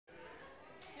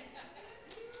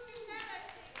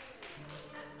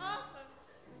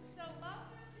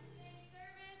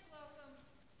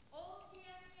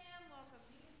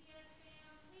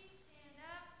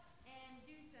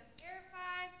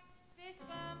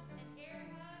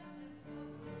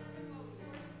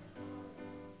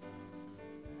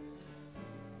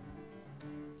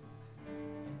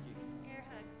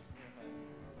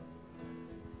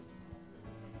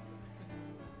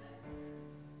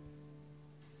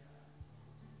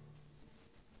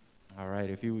right,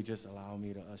 if you would just allow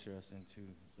me to usher us into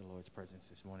the Lord's presence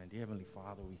this morning. Dear Heavenly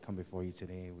Father, we come before you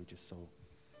today. We're just so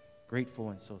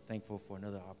grateful and so thankful for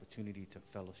another opportunity to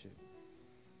fellowship.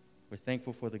 We're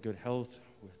thankful for the good health.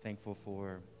 We're thankful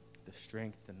for the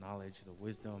strength, the knowledge, the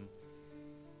wisdom,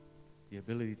 the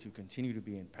ability to continue to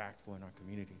be impactful in our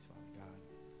communities, Father God.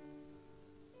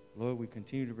 Lord, we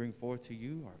continue to bring forth to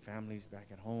you our families back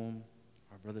at home,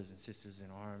 our brothers and sisters in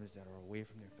arms that are away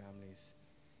from their families,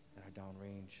 that are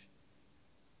downrange.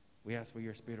 We ask for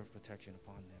your spirit of protection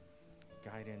upon them,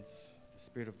 guidance, the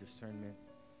spirit of discernment.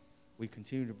 We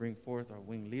continue to bring forth our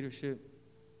wing leadership,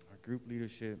 our group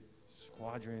leadership,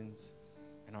 squadrons,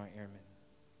 and our airmen.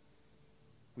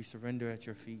 We surrender at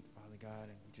your feet, Father God,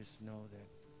 and we just know that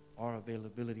our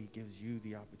availability gives you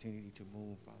the opportunity to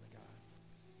move, Father God.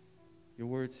 Your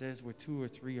word says where 2 or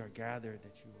 3 are gathered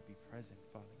that you will be present,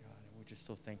 Father God, and we're just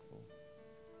so thankful.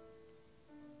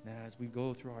 Now, as we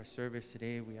go through our service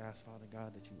today, we ask, Father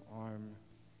God, that you arm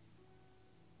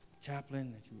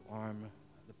chaplain, that you arm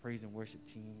the praise and worship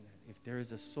team, that if there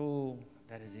is a soul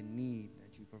that is in need,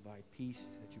 that you provide peace,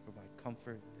 that you provide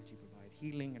comfort, that you provide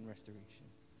healing and restoration.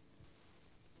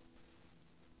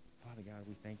 Father God,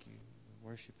 we thank you, we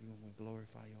worship you, and we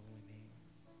glorify your holy name.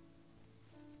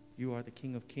 You are the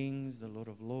King of kings, the Lord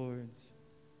of lords.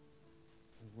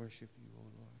 We worship you, O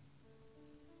Lord.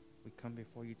 We come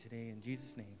before you today in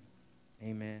Jesus' name.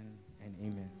 Amen and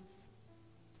amen.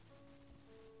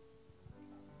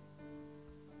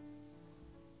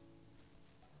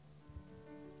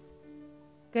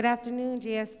 Good afternoon,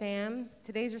 GS fam.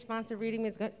 Today's responsive reading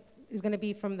is going to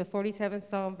be from the 47th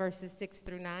Psalm, verses 6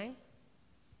 through 9.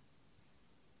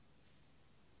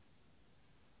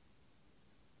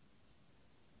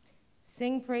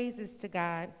 Sing praises to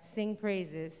God, sing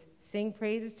praises. Sing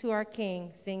praises to our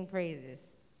King, sing praises.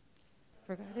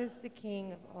 For God is the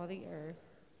King of all the earth.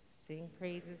 Sing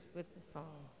praises with a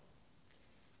song.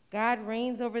 God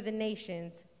reigns over the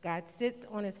nations. God sits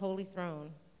on his holy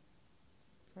throne.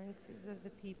 Princes of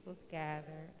the peoples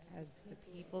gather as the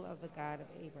people of the God of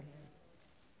Abraham.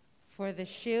 For the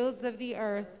shields of the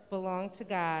earth belong to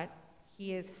God.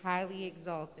 He is highly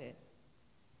exalted.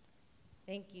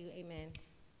 Thank you. Amen.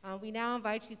 We now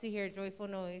invite you to hear a joyful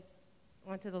noise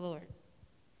unto the Lord.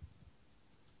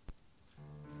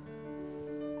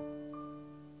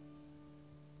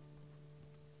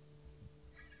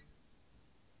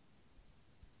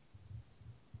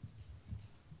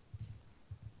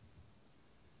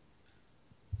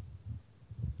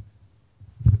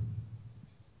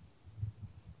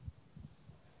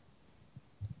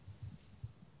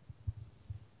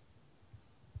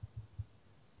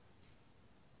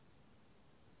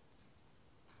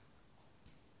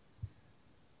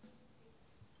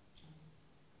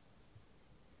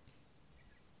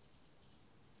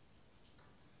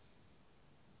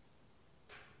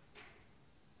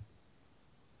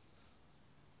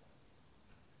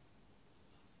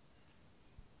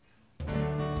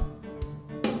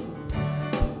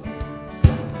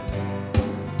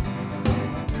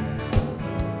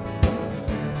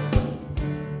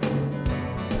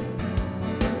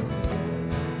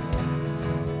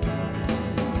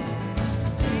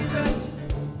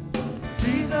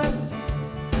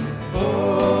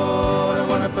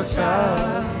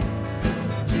 Child,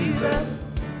 Jesus,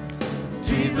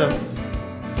 Jesus,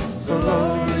 so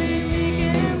lonely we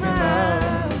give him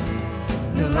out.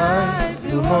 New life,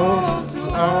 new hope to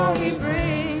all he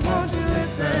brings. Won't you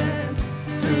listen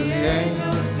to the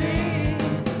angels sing?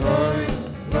 Glory,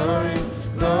 glory,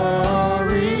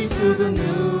 glory to the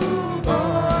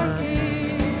newborn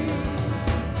King.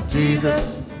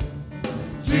 Jesus,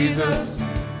 Jesus,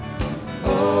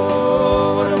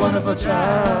 oh, what a wonderful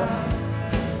child.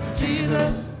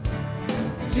 Jesus,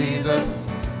 Jesus,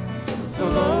 so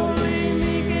lonely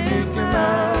we kick him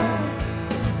out.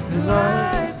 New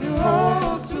life, new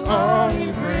hope to all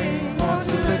he brings. Won't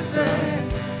you listen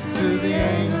to the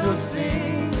angels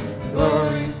sing?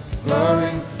 Glory,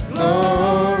 glory,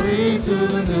 glory to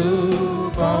the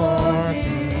newborn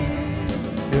King.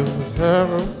 It was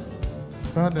heralded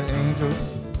by the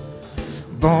angels,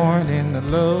 born in the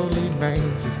lowly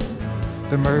manger,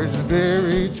 the virgin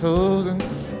Mary chosen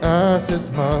as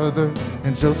his mother,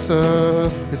 and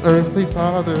Joseph, his earthly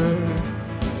father.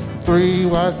 3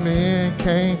 wise men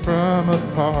came from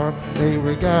afar. They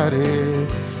were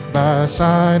guided by a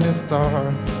shining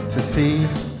star to see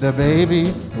the baby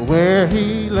where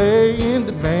he lay in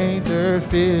the manger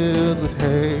filled with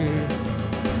hay.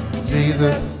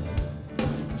 Jesus,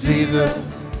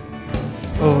 Jesus,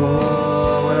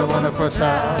 oh, what a wonderful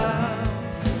child.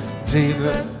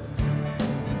 Jesus,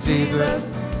 Jesus,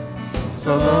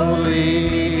 so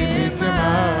lonely, pick him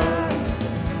out.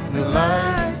 New life.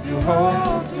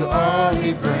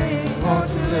 he brings. Won't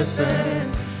you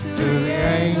listen to the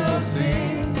angels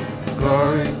sing?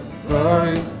 Glory,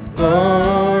 glory,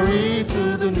 glory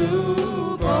to the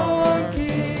newborn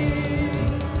King.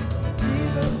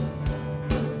 Jesus.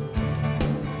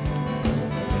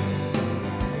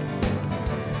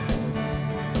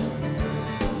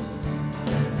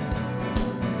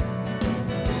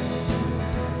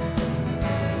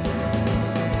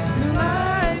 New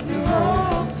life, new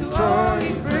hope to all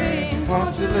he brings.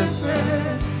 Won't you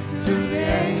listen to the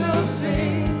angels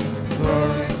sing?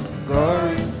 Glory,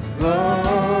 glory,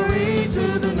 glory to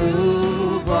the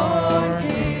newborn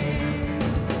King.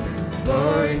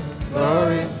 Glory,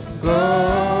 glory,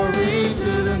 glory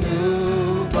to the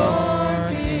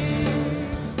newborn King.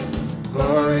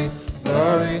 Glory,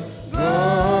 glory,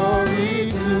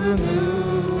 glory to the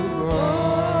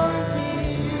newborn King.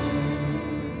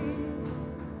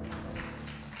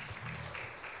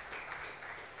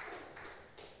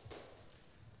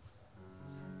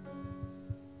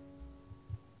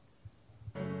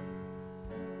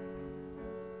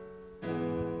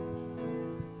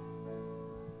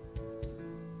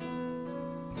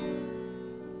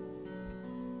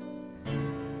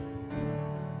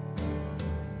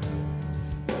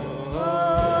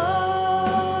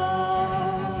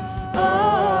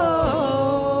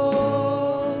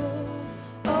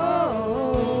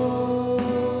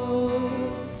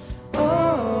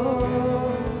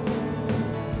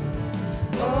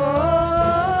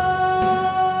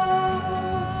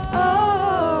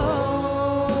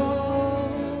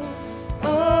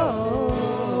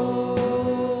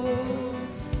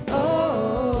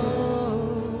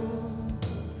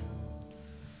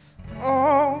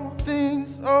 All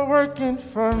things are working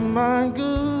for my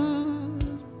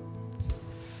good,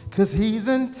 'cause he's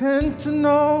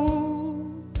intentional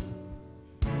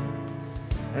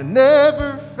and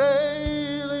never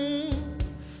failing.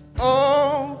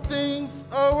 All things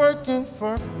are working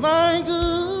for my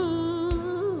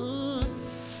good.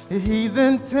 He's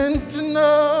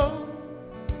intentional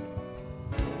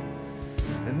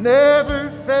and never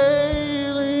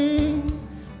failing.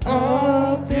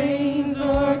 All things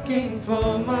are working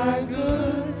for my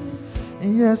good.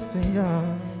 Yes, they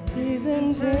are. He's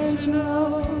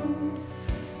intentional,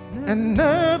 And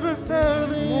never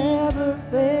failing. never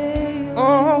failing.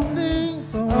 All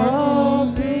things are All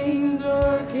working. things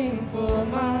working for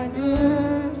my good.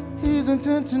 Yes, he's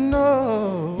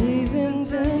intentional He's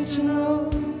intentional,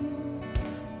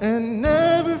 and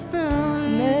never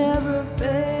failing. never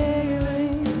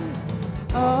failing.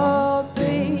 All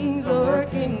things are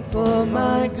working for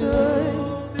my good.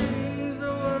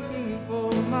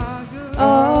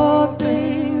 All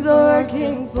things are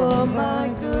working for my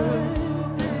good.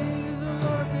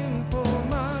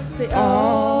 Say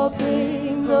all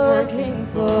things are working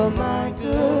for my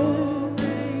good.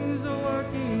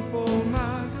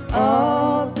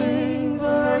 All things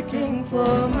are working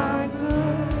for my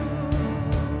good.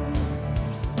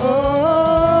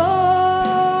 Oh,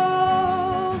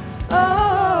 oh,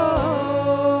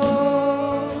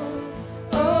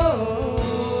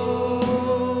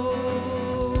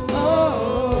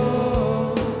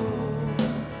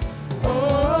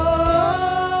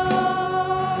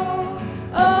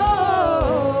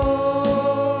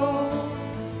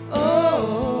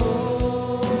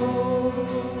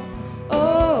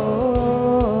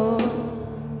 oh,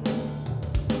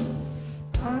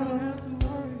 I don't have to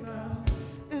worry now.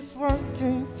 It's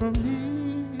working for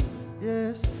me.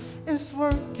 Yes, it's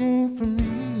working for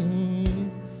me.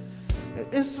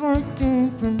 It's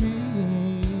working for me.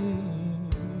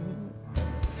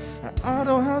 I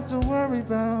don't have to worry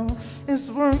about. It's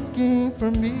working for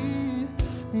me.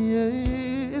 Yeah,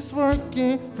 it's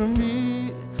working for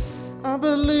me. I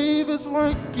believe it's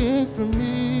working for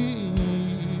me.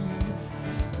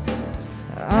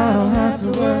 I don't have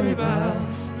to worry about.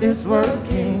 It's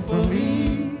working for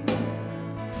me.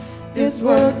 It's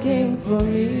working for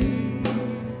me.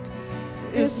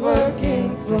 It's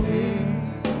working for me.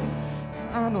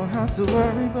 I don't have to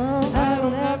worry about. I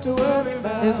don't have to worry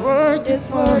about. It's working It's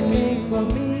for working me. for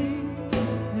me.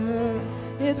 Yeah,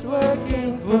 It's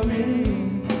working for for me.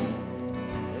 me.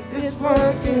 It's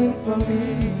working for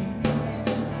me.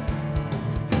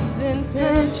 He's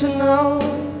intentional.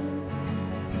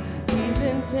 He's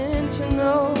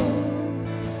intentional.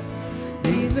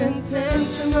 He's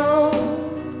intentional.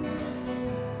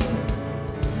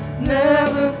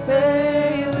 Never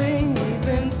failing. He's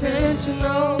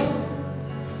intentional.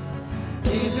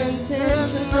 He's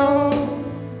intentional.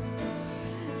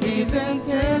 He's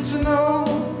intentional.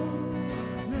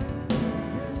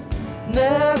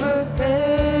 Never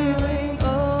failing.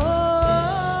 Oh,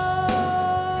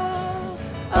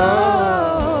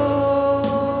 oh,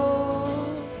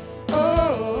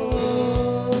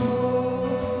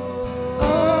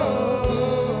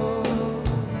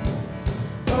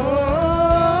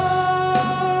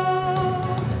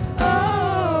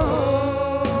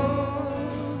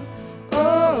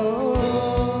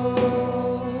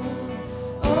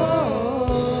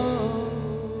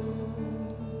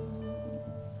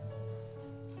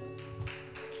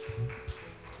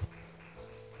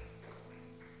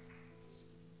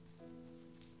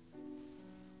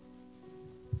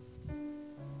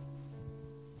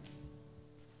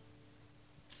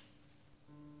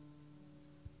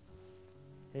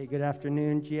 Hey, good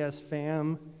afternoon, GS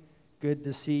fam. Good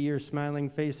to see your smiling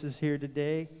faces here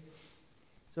today.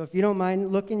 So if you don't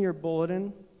mind, look in your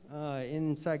bulletin.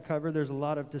 Inside cover, there's a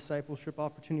lot of discipleship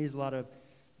opportunities, a lot of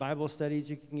Bible studies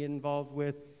you can get involved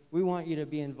with. We want you to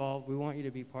be involved. We want you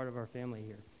to be part of our family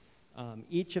here.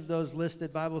 Each of those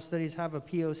listed Bible studies have a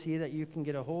POC that you can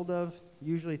get a hold of,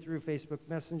 usually through Facebook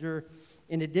Messenger.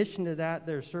 In addition to that,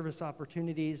 there are service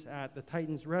opportunities at the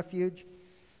Titans Refuge.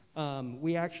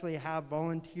 We actually have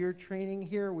volunteer training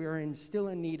here. We are still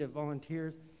in need of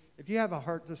volunteers. If you have a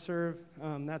heart to serve,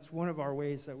 that's one of our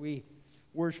ways that we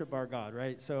worship our God,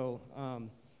 right? So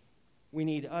we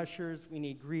need ushers, we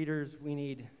need greeters, we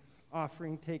need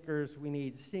offering takers, we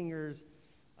need singers.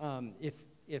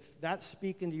 If that's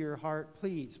speaking to your heart,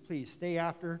 please stay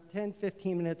after. 10,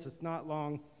 15 minutes, it's not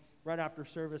long. Right after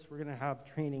service, we're going to have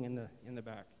training in the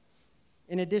back.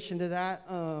 In addition to that,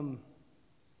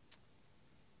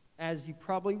 as you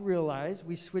probably realize,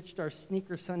 we switched our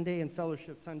Sneaker Sunday and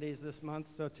Fellowship Sundays this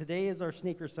month. So today is our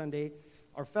Sneaker Sunday.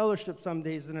 Our Fellowship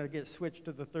Sunday is going to get switched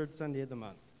to the third Sunday of the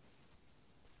month.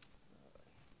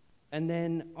 And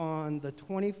then on the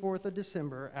 24th of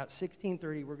December at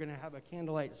 16:30, we're going to have a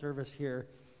candlelight service here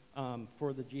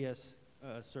for the GS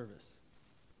service.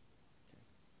 Okay.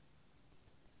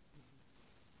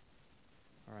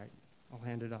 All right, I'll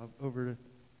hand it over to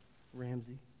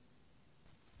Ramsey.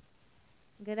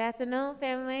 Good afternoon,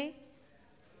 family.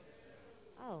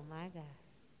 Oh, my gosh.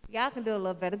 Y'all can do a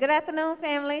little better. Good afternoon,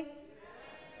 family.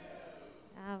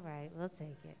 All right, we'll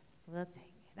take it. We'll take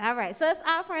it. All right, so it's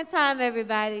offering time,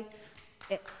 everybody.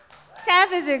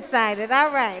 Chef is excited.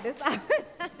 All right, it's offering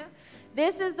time.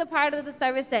 This is the part of the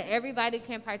service that everybody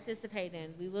can participate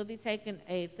in. We will be taking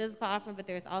a physical offering, but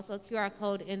there's also a QR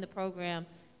code in the program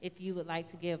if you would like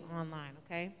to give online,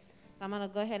 okay? So I'm going to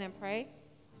go ahead and pray.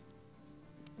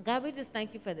 God, we just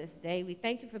thank you for this day. We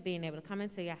thank you for being able to come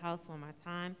into your house one more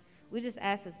time. We just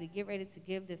ask as we get ready to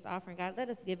give this offering, God, let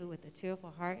us give it with a cheerful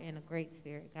heart and a great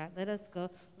spirit. God, let us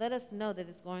know that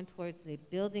it's going towards the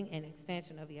building and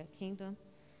expansion of your kingdom.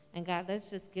 And God,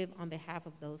 let's just give on behalf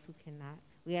of those who cannot.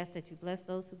 We ask that you bless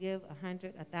those who give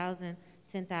 100, 1,000,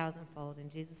 10,000-fold.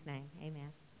 In Jesus' name,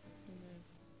 amen.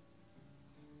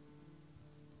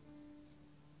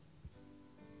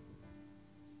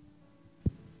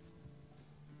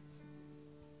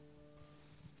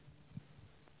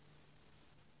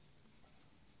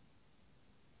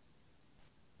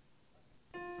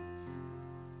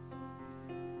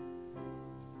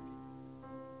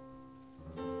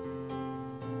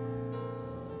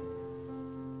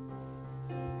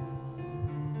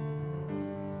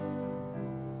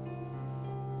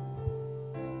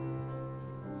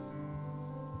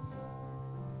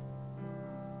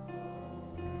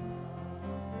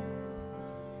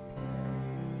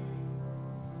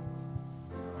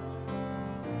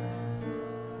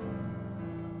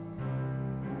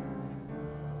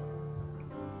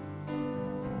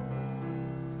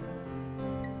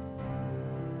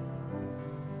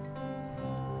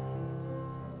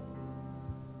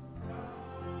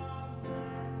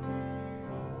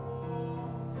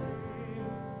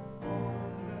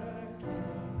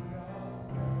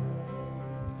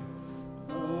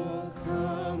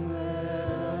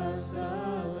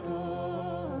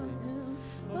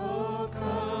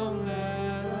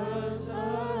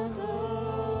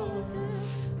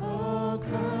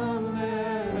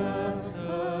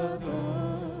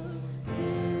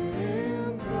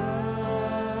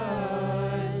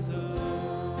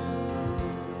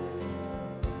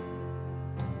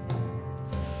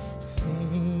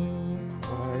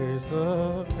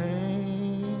 Of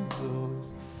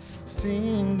angels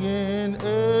singing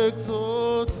exaltation,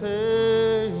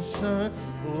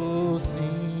 oh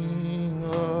sing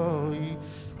all ye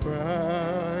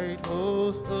bright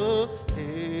hosts of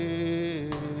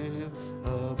heaven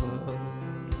above.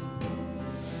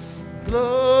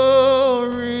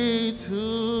 Glory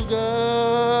to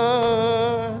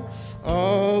God,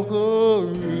 all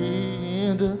glory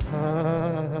in the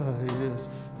highest.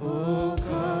 Oh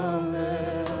come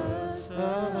let us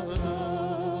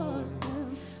adore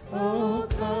him. Oh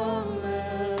come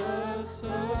let us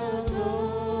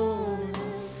adore him.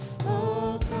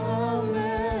 Oh come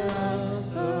let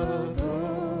us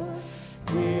adore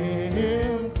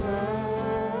him, Christ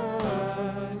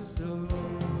the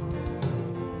Lord.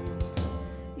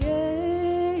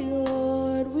 Yea,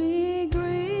 Lord, we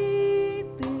greet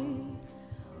thee,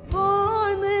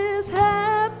 born this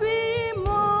happy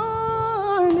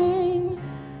morning.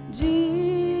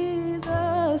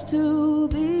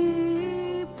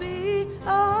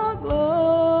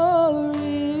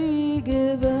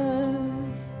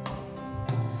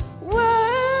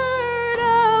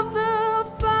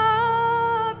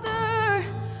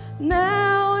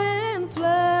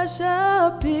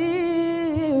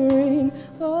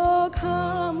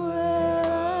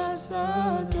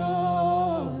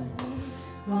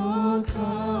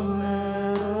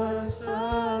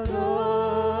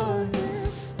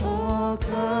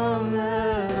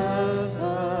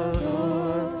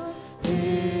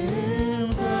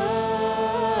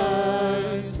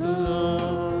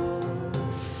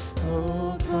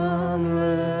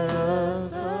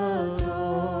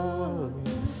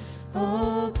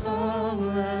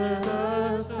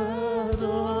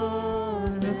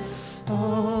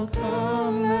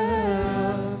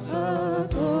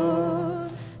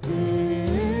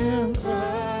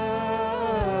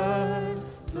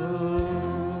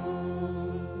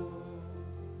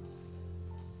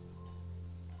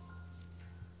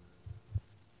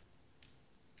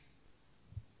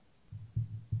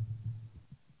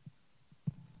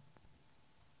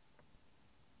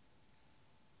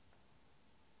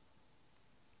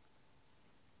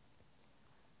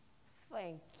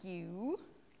 you,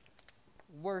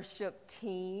 worship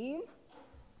team.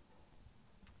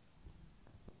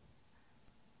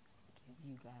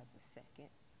 Give you guys a second.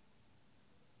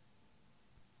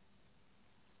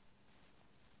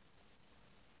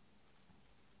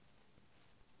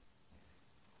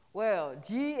 Well,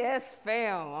 GS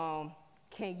fam,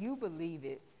 can you believe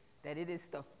it that it is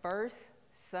the first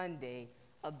Sunday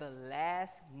of the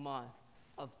last month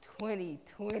of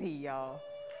 2020, y'all?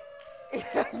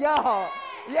 Y'all,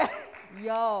 yeah,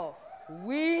 y'all,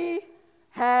 we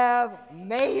have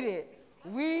made it.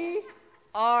 We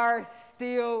are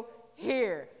still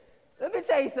here. Let me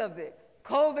tell you something.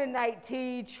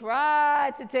 COVID-19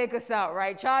 tried to take us out,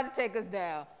 right? Tried to take us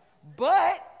down.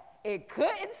 But it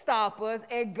couldn't stop us,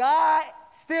 and God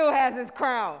still has his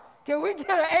crown. Can we get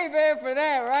an amen for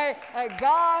that, right? Like,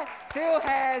 God still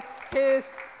has his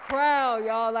crown,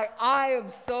 y'all. Like, I am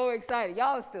so excited.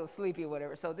 Y'all are still sleepy or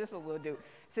whatever, so this is what we'll do.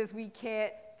 Since we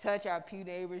can't touch our pew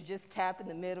neighbors, just tap in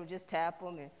the middle, just tap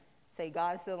them and say,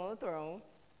 God is still on the throne.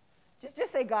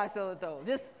 Just say, God is still on the throne.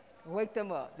 Just wake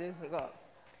them up. Just wake up.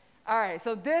 All right,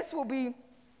 so this will be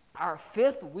our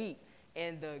 5th week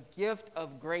in the Gift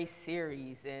of Grace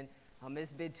series. And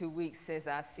it's been 2 weeks since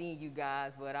I've seen you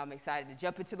guys, but I'm excited to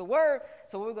jump into the Word.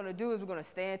 So what we're going to do is we're going to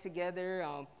stand together.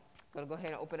 I'm going to go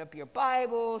ahead and open up your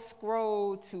Bible,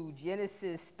 scroll to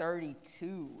Genesis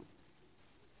 32.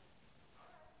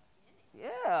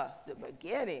 Yeah, the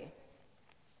beginning.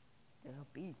 The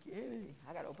beginning.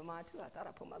 I got to open mine too. I thought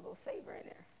I put my little saver in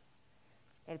there.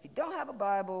 And if you don't have a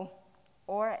Bible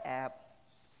or an app,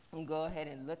 go ahead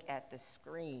and look at the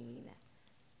screen.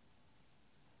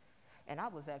 And I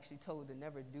was actually told to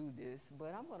never do this,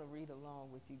 but I'm going to read along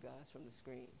with you guys from the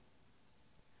screen.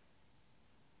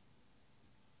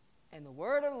 And the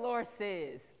word of the Lord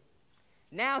says,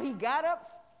 now he got up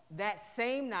that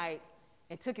same night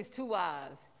and took his 2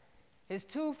 wives, his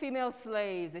 2 female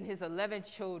slaves, and his 11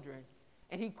 children,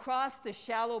 and he crossed the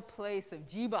shallow place of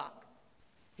Jabbok.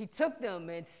 He took them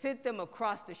and sent them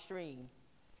across the stream,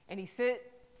 and he sent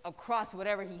across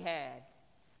whatever he had.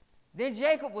 Then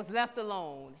Jacob was left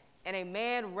alone, and a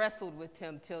man wrestled with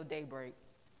him till daybreak.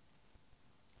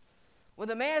 When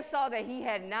the man saw that he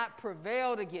had not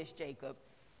prevailed against Jacob,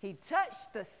 he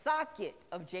touched the socket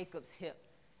of Jacob's hip,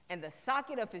 and the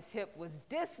socket of his hip was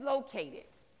dislocated.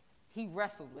 He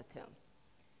wrestled with him.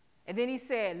 And then he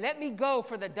said, let me go,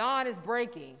 for the dawn is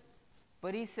breaking.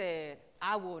 But he said,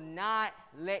 I will not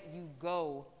let you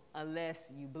go unless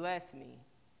you bless me.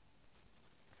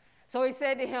 So he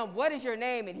said to him, what is your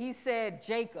name? And he said,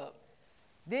 Jacob.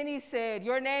 Then he said,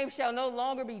 your name shall no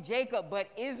longer be Jacob, but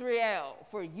Israel,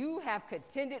 for you have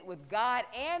contended with God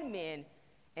and men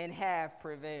and have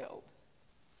prevailed.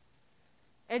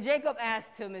 And Jacob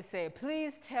asked him and said,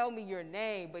 please tell me your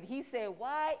name. But he said,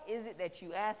 why is it that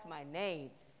you ask my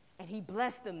name? And he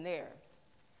blessed them there.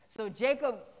 So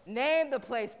Jacob named the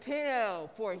place Peniel,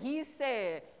 for he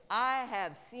said, I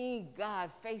have seen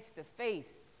God face to face,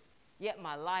 yet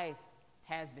my life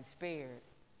has been spared.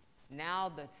 Now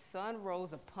the sun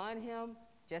rose upon him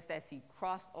just as he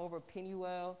crossed over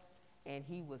Peniel, and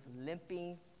he was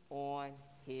limping on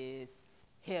his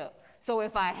hip. So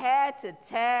if I had to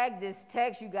tag this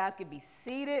text, you guys could be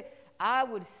seated, I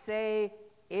would say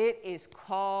it is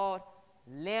called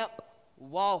limp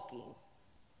walking.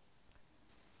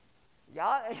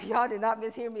 Y'all did not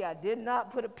mishear me. I did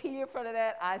not put a P in front of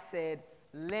that. I said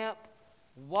limp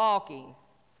walking.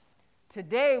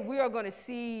 Today we are going to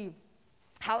see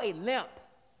how a limp,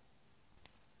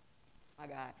 my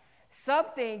God,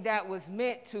 something that was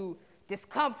meant to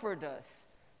discomfort us,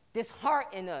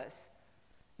 dishearten us,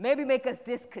 maybe make us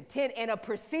discontent, and a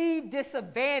perceived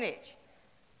disadvantage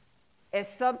as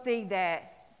something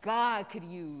that God could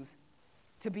use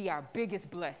to be our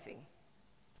biggest blessing.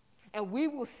 And we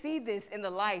will see this in the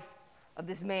life of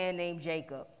this man named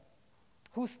Jacob,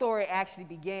 whose story actually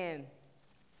began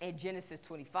in Genesis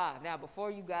 25. Now,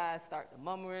 before you guys start the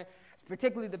murmuring,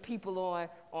 particularly the people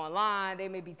online, they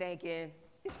may be thinking,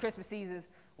 it's Christmas season,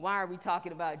 why are we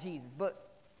talking about Jesus?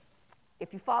 But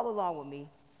if you follow along with me,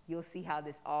 you'll see how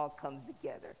this all comes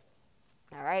together.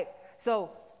 All right?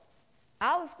 So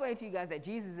I'll explain to you guys that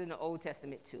Jesus is in the Old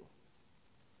Testament too.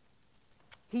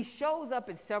 He shows up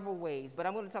in several ways, but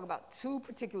I'm going to talk about 2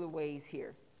 particular ways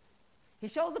here. He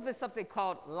shows up in something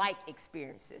called like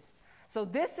experiences. So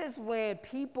this is when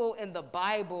people in the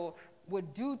Bible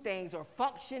would do things or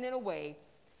function in a way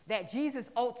that Jesus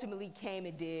ultimately came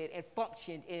and did and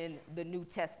functioned in the New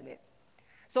Testament.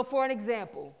 So for an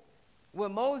example,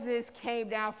 when Moses came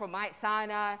down from Mount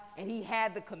Sinai and he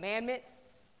had the commandments,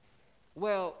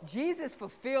 Well, Jesus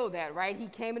fulfilled that, right? He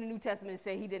came in the New Testament and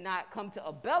said he did not come to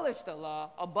abolish the law,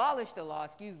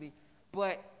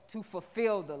 but to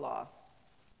fulfill the law.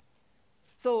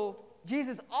 So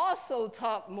Jesus also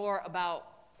talked more about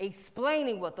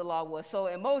explaining what the law was. So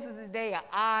in Moses' day, an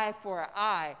eye for an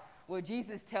eye, well,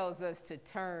 Jesus tells us to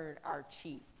turn our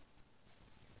cheek.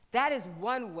 That is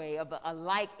one way of a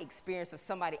like experience of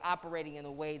somebody operating in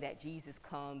a way that Jesus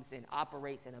comes and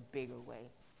operates in a bigger way.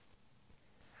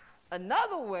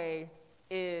 Another way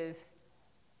is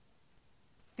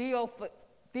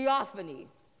theophany.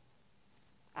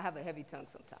 I have a heavy tongue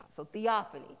sometimes. So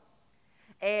theophany.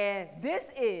 And this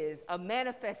is a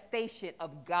manifestation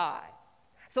of God.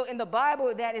 So in the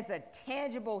Bible, that is a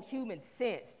tangible human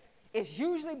sense. It's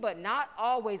usually, but not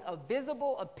always, a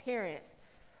visible appearance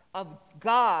of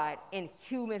God in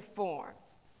human form.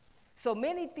 So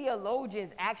many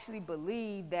theologians actually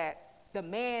believe that the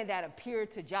man that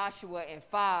appeared to Joshua in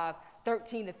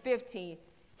 5:13-15,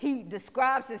 he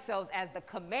describes himself as the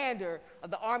commander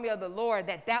of the army of the Lord,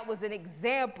 that was an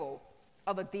example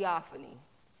of a theophany.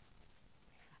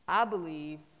 I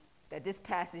believe that this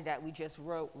passage that we just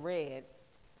read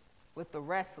with the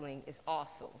wrestling is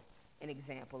also an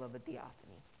example of a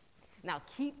theophany. Now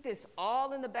keep this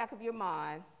all in the back of your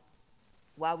mind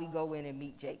while we go in and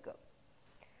meet Jacob.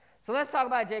 So let's talk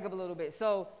about Jacob a little bit.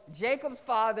 So Jacob's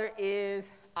father is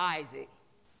Isaac.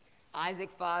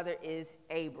 Isaac's father is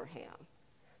Abraham.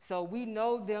 So we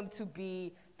know them to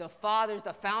be the fathers,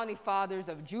 the founding fathers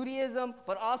of Judaism,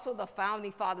 but also the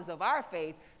founding fathers of our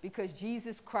faith, because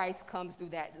Jesus Christ comes through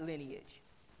that lineage.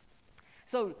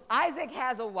 So Isaac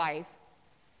has a wife,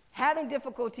 having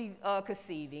difficulty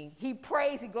conceiving. He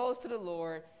prays, he goes to the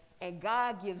Lord, and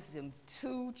God gives him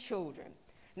 2 children.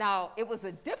 Now, it was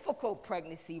a difficult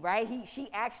pregnancy, right? She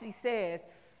actually says,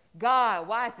 God,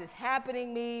 why is this happening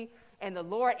to me? And the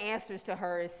Lord answers to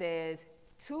her and says,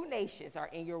 2 nations are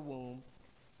in your womb.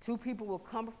 2 people will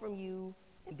come from you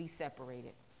and be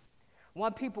separated.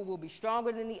 One people will be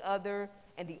stronger than the other,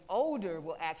 and the older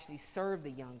will actually serve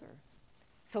the younger.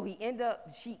 So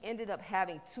she ended up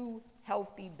having 2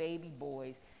 healthy baby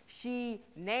boys. She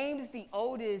names the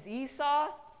oldest Esau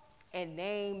and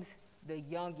names the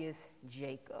youngest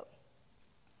Jacob.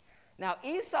 Now,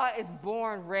 Esau is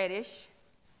born reddish.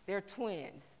 They're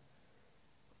twins.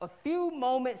 A few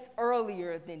moments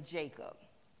earlier than Jacob.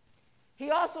 He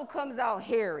also comes out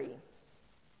hairy.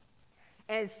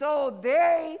 And so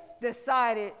they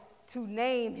decided to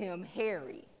name him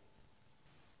Harry.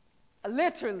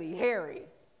 Literally, Harry.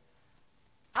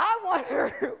 I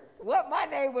wonder what my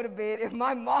name would have been if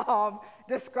my mom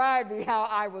described me how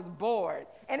I was born.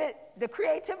 And the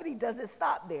creativity doesn't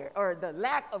stop there, or the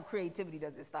lack of creativity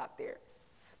doesn't stop there.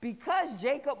 Because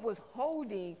Jacob was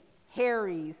holding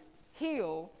Harry's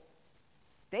heel,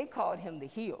 they called him the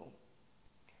heel.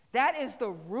 That is the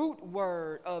root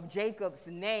word of Jacob's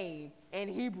name in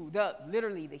Hebrew,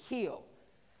 literally the heel.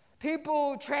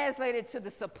 People translate it to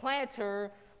the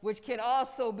supplanter, which can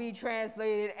also be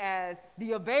translated as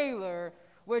the availer,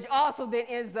 which also then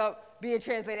ends up being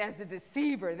translated as the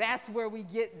deceiver. That's where we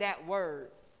get that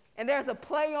word. And there's a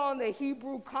play on the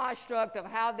Hebrew construct of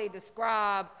how they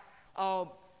describe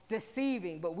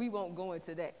deceiving, but we won't go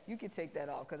into that. You can take that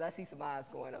off, because I see some eyes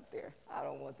going up there. I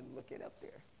don't want them looking up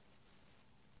there.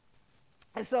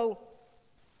 And so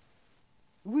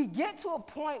we get to a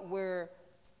point where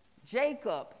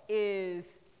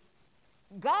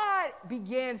God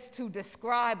begins to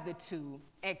describe the 2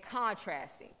 and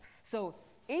contrasting. So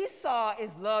Esau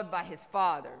is loved by his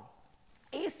father.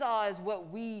 Esau is what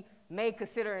we may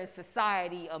consider in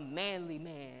society a manly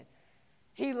man.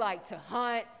 He liked to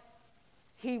hunt.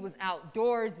 He was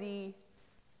outdoorsy.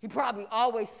 He probably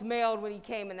always smelled when he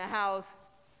came in the house.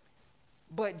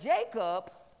 But Jacob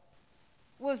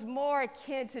was more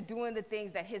akin to doing the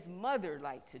things that his mother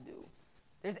liked to do.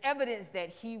 There's evidence that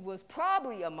he was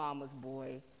probably a mama's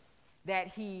boy, that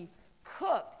he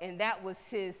cooked, and that was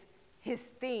his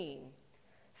thing.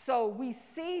 So we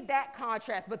see that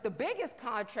contrast, but the biggest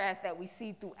contrast that we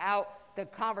see throughout the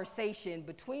conversation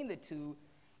between the 2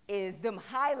 is them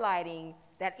highlighting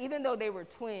that even though they were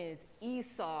twins,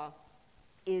 Esau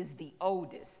is the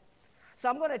oldest. So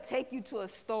I'm going to take you to a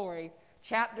story,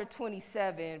 chapter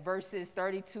 27, verses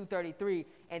 32-33,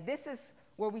 and this is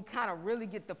where we kind of really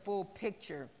get the full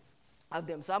picture of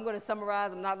them. So I'm going to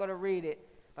summarize. I'm not going to read it,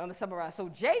 but I'm going to summarize. So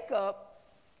Jacob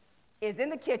is in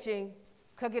the kitchen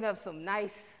cooking up some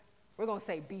nice, we're going to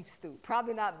say beef stew.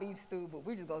 Probably not beef stew, but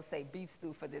we're just going to say beef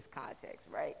stew for this context,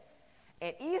 right?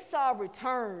 And Esau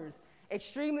returns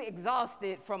extremely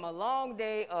exhausted from a long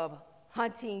day of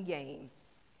hunting game.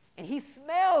 And he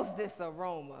smells this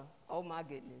aroma. Oh, my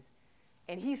goodness.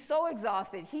 and he's so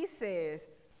exhausted, he says,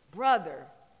 "Brother,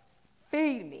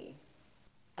 feed me."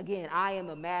 Again, I am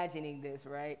imagining this,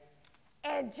 right?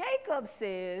 And Jacob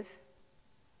says,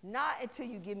 "Not until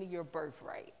you give me your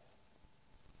birthright."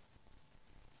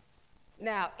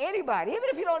 Now, anybody, even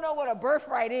if you don't know what a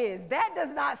birthright is, that does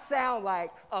not sound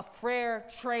like a fair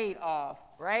trade-off,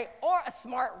 right? Or a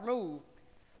smart move.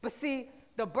 But see,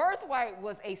 the birthright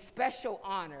was a special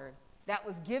honor that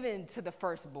was given to the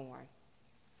firstborn.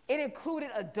 It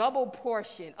included a double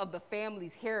portion of the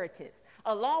family's inheritance,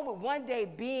 along with one day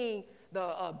being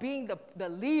the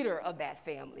leader of that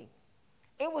family.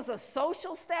 It was a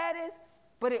social status,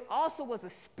 but it also was a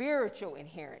spiritual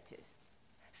inheritance.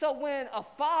 So when a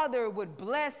father would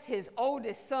bless his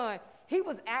oldest son, he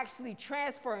was actually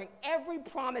transferring every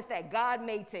promise that God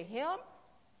made to him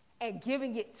and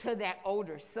giving it to that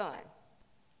older son.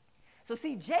 So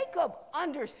see, Jacob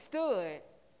understood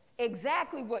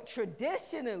exactly what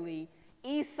traditionally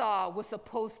Esau was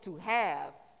supposed to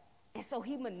have. And so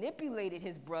he manipulated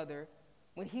his brother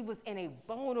when he was in a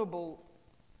vulnerable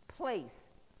place.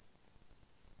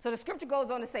 So the scripture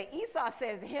goes on to say, Esau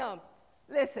says to him,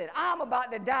 "Listen, I'm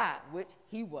about to die," which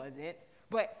he wasn't,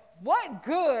 "but what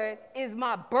good is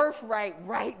my birthright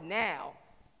right now?"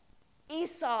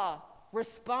 Esau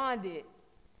responded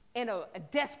in a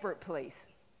desperate place.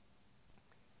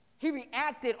 He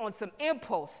reacted on some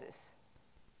impulses,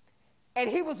 and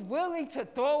he was willing to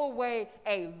throw away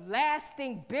a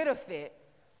lasting benefit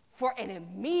for an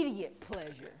immediate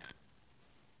pleasure.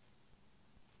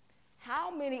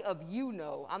 How many of you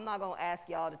know, I'm not going to ask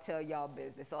y'all to tell y'all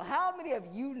business, so how many of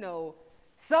you know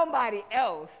somebody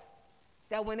else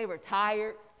that when they were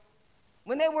tired,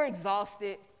 when they were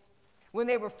exhausted, when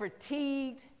they were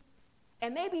fatigued,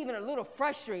 and maybe even a little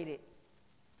frustrated,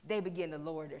 they began to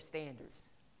lower their standards?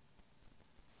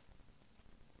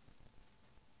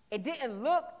 It didn't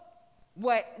look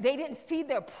they didn't see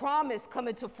their promise come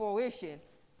into fruition.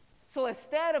 So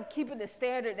instead of keeping the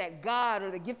standard that God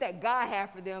or the gift that God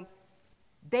had for them,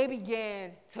 they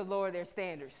began to lower their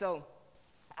standards. So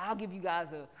I'll give you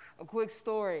guys a quick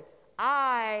story.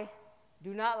 I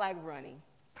do not like running,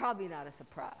 probably not a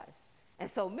surprise.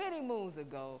 And so many moons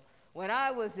ago, when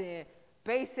I was in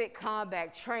basic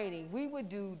combat training, we would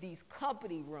do these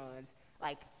company runs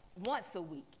like once a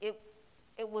week.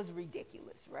 It was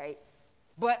ridiculous, right?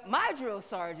 But my drill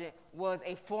sergeant was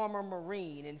a former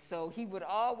Marine, and so he would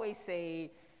always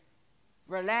say,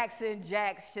 "Relaxing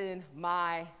Jackson,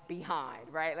 my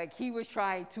behind," right? Like he was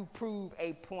trying to prove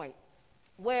a point.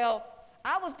 Well,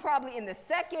 I was probably in the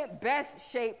second best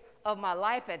shape of my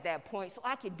life at that point, so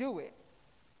I could do it.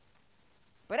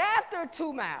 But after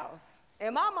 2 miles,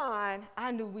 in my mind,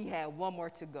 I knew we had one more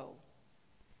to go.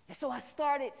 And so I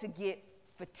started to get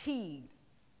fatigued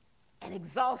and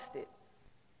exhausted.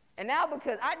 And now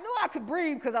because I knew I could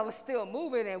breathe because I was still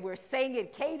moving and we're singing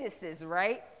cadences,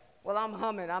 right? Well, I'm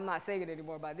humming. I'm not singing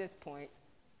anymore by this point.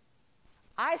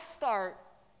 I start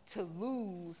to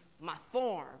lose my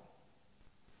form.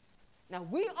 Now,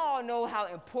 we all know how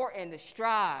important the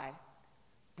stride,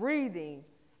 breathing,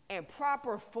 and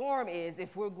proper form is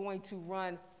if we're going to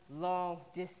run long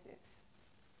distance.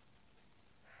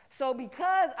 So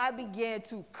because I began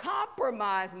to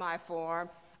compromise my form,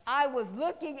 I was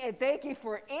looking and thinking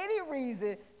for any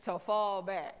reason to fall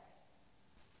back.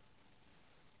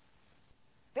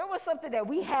 There was something that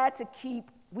we had to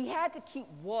keep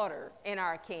water in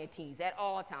our canteens at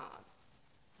all times.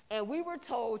 And we were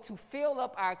told to fill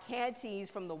up our canteens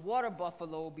from the water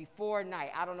buffalo before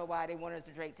night. I don't know why they wanted us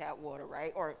to drink tap water,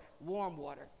 right? Or warm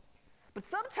water. But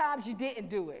sometimes you didn't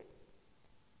do it.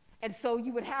 And so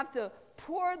you would have to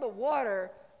pour the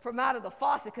water from out of the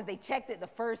faucet because they checked it the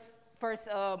first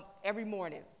every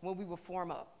morning when we would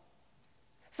form up.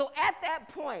 So at that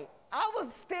point, I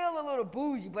was still a little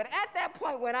bougie, but at that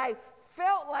point when I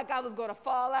felt like I was going to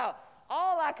fall out,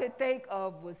 all I could think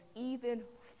of was even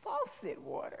faucet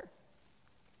water.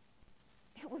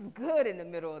 It was good in the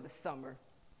middle of the summer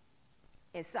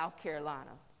in South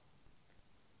Carolina.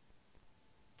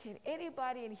 Can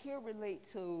anybody in here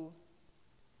relate to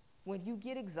when you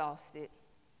get exhausted,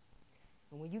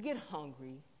 and when you get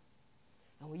hungry,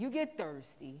 and when you get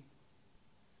thirsty,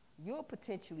 you'll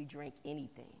potentially drink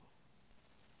anything?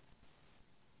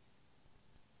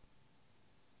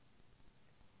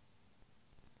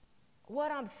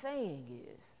 What I'm saying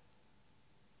is,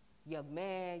 young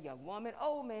man, young woman,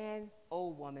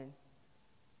 old woman,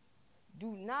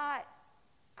 do not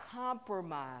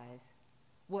compromise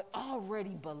what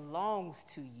already belongs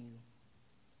to you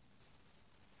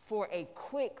for a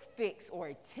quick fix or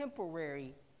a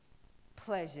temporary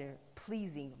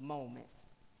pleasure-pleasing moment.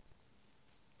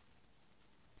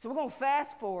 So we're going to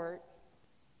fast forward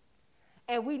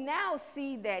And we now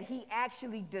see that he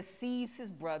actually deceives his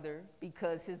brother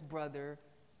because his brother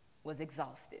was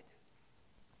exhausted.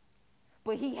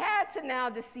 But he had to now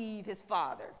deceive his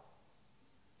father.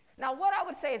 Now, what I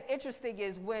would say is interesting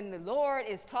is when the Lord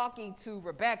is talking to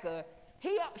Rebekah,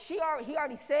 he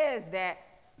already says that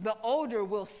the older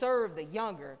will serve the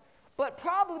younger. But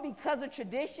probably because of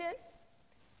tradition,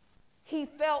 he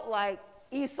felt like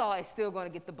Esau is still going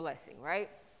to get the blessing, right?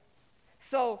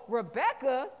 So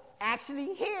Rebekah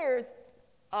actually hears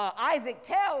Isaac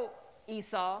tell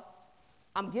Esau,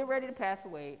 I'm getting ready to pass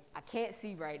away. I can't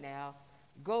see right now.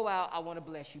 Go out, I want to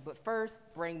bless you. But first,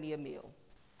 bring me a meal.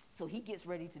 So he gets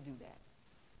ready to do that.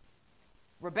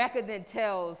 Rebekah then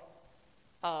tells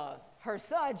her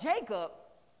son, Jacob,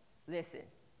 listen,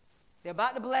 they're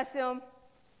about to bless him.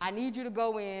 I need you to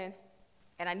go in,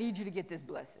 and I need you to get this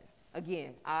blessing.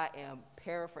 Again, I am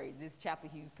paraphrasing. This is Chapel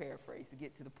Hughes paraphrase to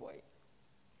get to the point.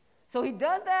 So he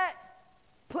does that,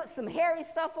 puts some hairy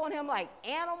stuff on him like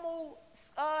animal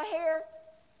hair,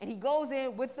 and he goes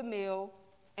in with the meal,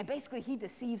 and basically he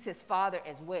deceives his father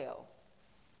as well.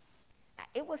 Now,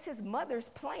 it was his mother's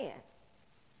plan.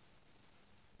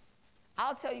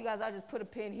 I'll tell you guys, I just put a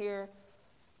pin here.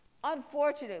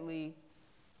 Unfortunately,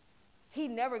 he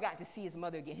never got to see his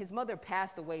mother again. His mother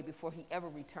passed away before he ever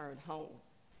returned home.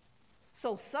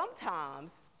 So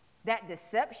sometimes that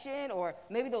deception or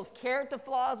maybe those character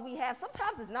flaws we have,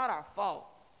 sometimes it's not our fault.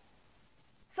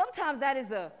 Sometimes that is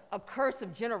a curse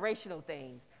of generational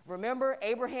things. Remember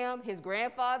Abraham, his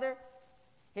grandfather?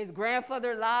 His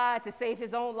grandfather lied to save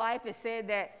his own life and said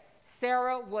that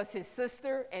Sarah was his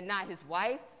sister and not his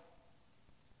wife.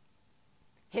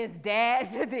 His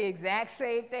dad did the exact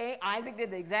same thing. Isaac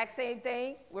did the exact same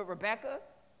thing with Rebekah.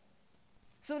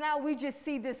 So now we just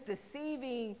see this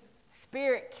deceiving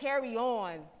spirit carry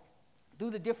on through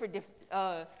the different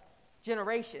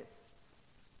generations.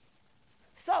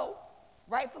 So,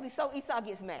 rightfully so, Esau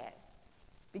gets mad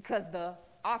because the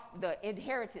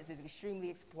inheritance is extremely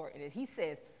important. And he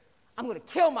says, I'm going to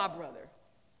kill my brother.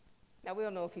 Now, we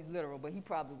don't know if he's literal, but he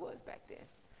probably was back then.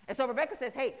 And so Rebekah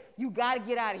says, hey, you got to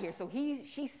get out of here. So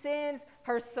she sends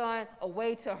her son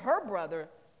away to her brother,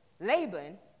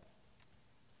 Laban.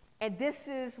 And this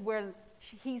is where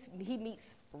he meets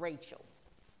Rachel,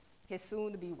 his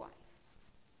soon-to-be wife.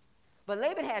 But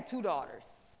Laban had two daughters.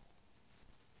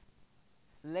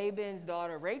 Laban's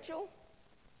daughter, Rachel,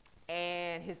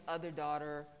 and his other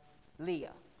daughter,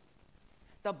 Leah.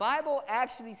 The Bible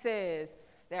actually says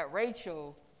that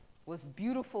Rachel was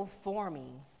beautiful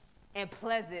forming and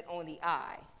pleasant on the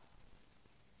eye,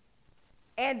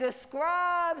 and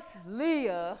describes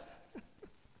Leah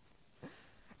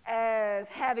as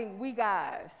having weak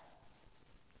eyes.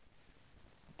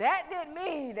 That didn't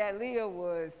mean that Leah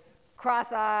was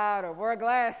cross-eyed or wore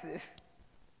glasses.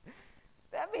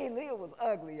 That means Leah was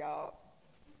ugly, y'all.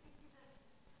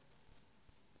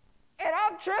 And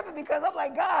I'm tripping because I'm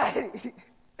like, God,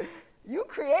 you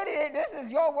created it, this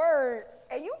is your word,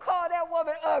 and you call that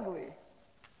woman ugly.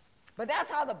 But that's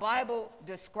how the Bible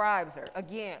describes her.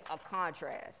 Again, a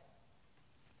contrast.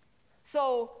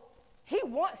 So he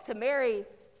wants to marry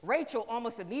Rachel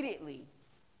almost immediately,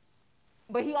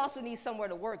 but he also needs somewhere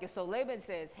to work. And so Laban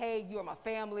says, hey, you are my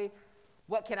family.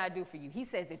 What can I do for you? He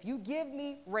says, if you give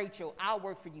me Rachel, I'll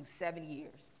work for you 7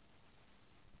 years.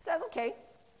 He says, okay.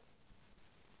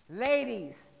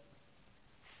 Ladies,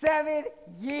 7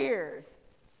 years.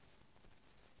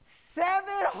 7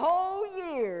 whole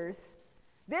years.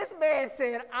 This man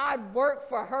said, I'd work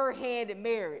for her hand in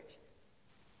marriage.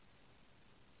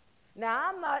 Now,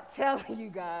 I'm not telling you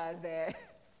guys that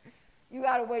you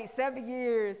got to wait 7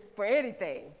 years for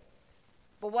anything.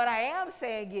 But what I am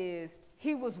saying is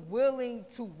he was willing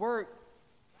to work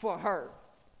for her.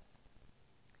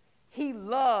 He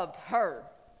loved her.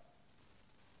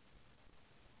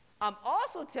 I'm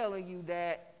also telling you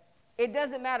that it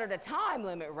doesn't matter the time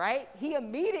limit, right? He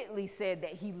immediately said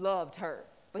that he loved her,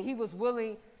 but he was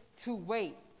willing to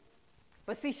wait.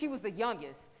 But see, she was the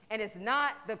youngest, and it's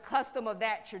not the custom of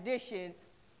that tradition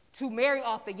to marry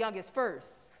off the youngest first.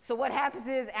 So what happens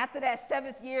is, after that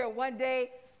 7th year, one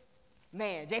day,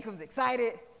 man, Jacob's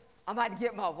excited. I'm about to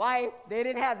get my wife. They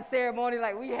didn't have the ceremony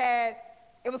like we had.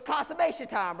 It was consummation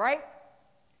time, right?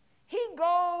 He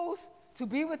goes to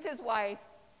be with his wife,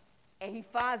 and he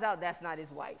finds out that's not his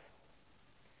wife.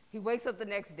 He wakes up the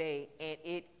next day, and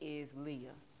it is Leah.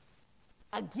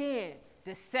 Again,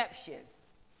 deception.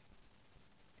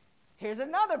 Here's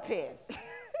another pin.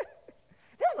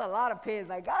 There's a lot of pins.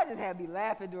 Like, God just had me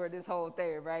laughing during this whole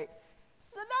thing, right?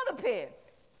 There's another pin.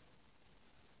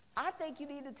 I think you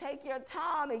need to take your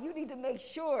time, and you need to make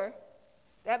sure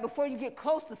that before you get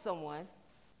close to someone,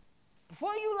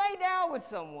 before you lay down with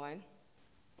someone,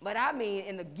 but I mean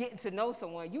in the getting to know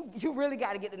someone, you really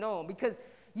got to get to know them, because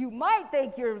you might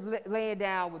think you're laying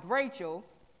down with Rachel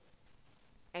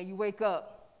and you wake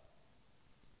up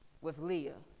with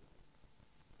Leah.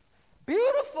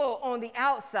 Beautiful on the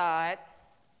outside,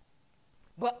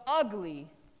 but ugly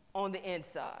on the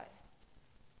inside.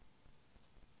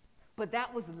 But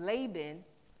that was Laban,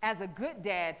 as a good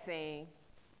dad, saying,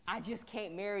 I just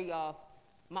can't marry off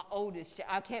my oldest child.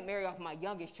 I can't marry off my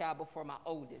youngest child before my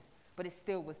oldest. But it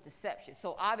still was deception.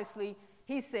 So obviously,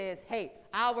 he says, hey,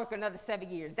 I'll work another 7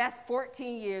 years. That's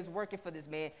 14 years working for this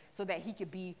man so that he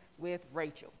could be with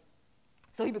Rachel.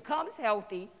 So he becomes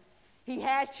healthy. He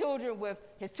has children with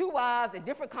his 2 wives and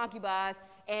different concubines,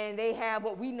 and they have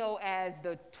what we know as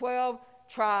the 12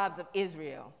 tribes of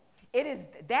Israel.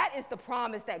 That is the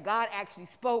promise that God actually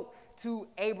spoke to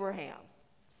Abraham.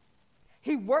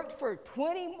 He worked for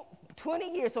 20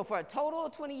 years, so for a total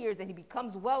of 20 years, and he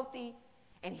becomes wealthy,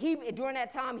 and during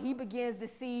that time, he begins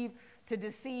to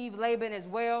deceive Laban as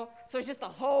well. So it's just a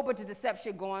whole bunch of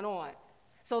deception going on.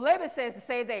 So Laban says the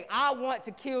same thing, I want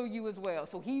to kill you as well.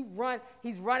 So he's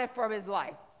running from his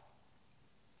life.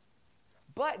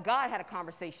 But God had a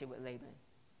conversation with Laban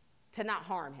to not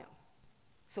harm him.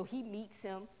 So he meets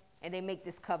him, and they make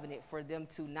this covenant for them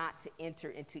not to enter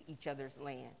into each other's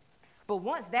land. But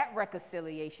once that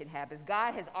reconciliation happens,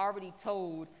 God has already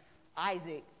told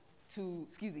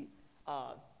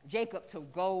Jacob to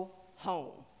go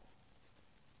home.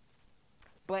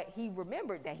 But he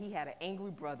remembered that he had an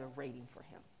angry brother waiting for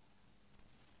him.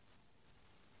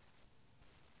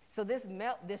 So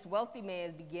this wealthy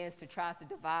man begins to try to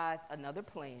devise another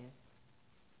plan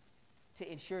to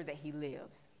ensure that he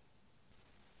lives.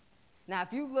 Now,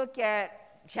 if you look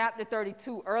at chapter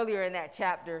 32, earlier in that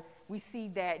chapter, we see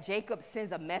that Jacob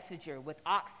sends a messenger with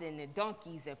oxen and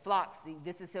donkeys and flocks.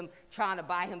 This is him trying to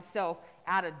buy himself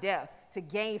out of death to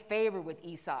gain favor with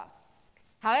Esau.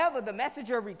 However, the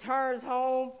messenger returns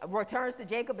to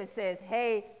Jacob and says,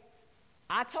 hey,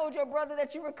 I told your brother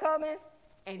that you were coming,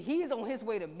 and he's on his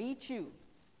way to meet you.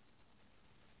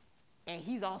 And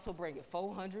he's also bringing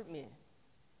 400 men.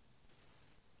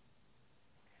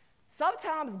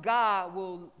 Sometimes God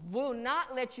will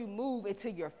not let you move into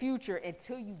your future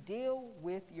until you deal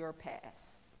with your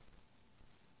past.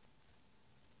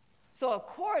 So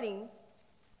according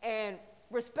and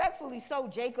respectfully so,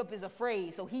 Jacob is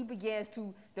afraid. So he begins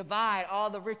to divide all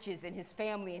the riches in his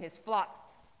family and his flocks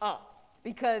up.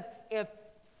 Because if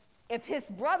his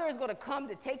brother is going to come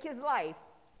to take his life,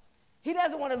 he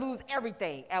doesn't want to lose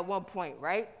everything at one point,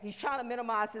 right? He's trying to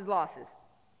minimize his losses.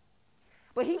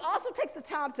 But he also takes the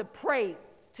time to pray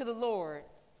to the Lord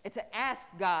and to ask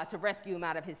God to rescue him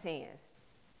out of his hands.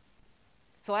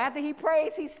 So after he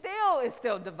prays, he is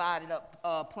still dividing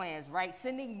up plans, right?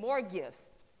 Sending more gifts.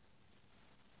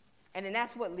 And then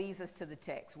that's what leads us to the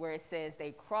text where it says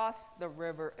they crossed the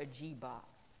river Ajibah.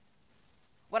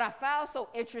 What I found so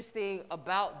interesting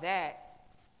about that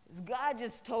is God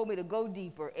just told me to go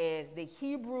deeper, and the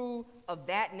Hebrew of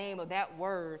that name, of that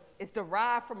word, is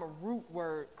derived from a root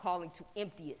word calling to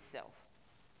empty itself.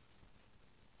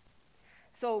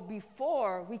 So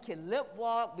before we can lip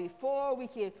walk, before we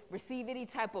can receive any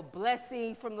type of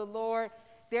blessing from the Lord,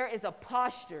 there is a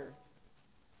posture.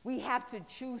 We have to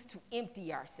choose to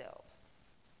empty ourselves.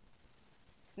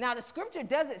 Now, the scripture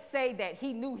doesn't say that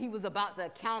he knew he was about to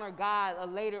encounter God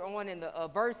later on in the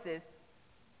verses,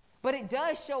 but it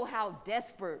does show how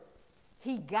desperate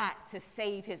he got to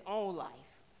save his own life.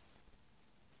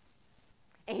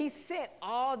 And he sent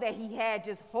all that he had,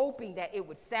 just hoping that it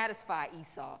would satisfy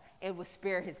Esau and would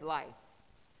spare his life.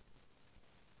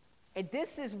 And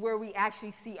this is where we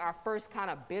actually see our first kind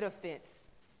of benefits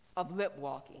of lip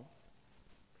walking.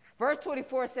 Verse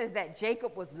 24 says that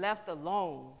Jacob was left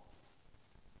alone.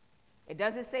 It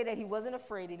doesn't say that he wasn't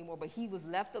afraid anymore, but he was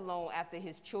left alone after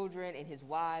his children and his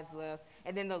wives left.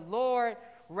 And then the Lord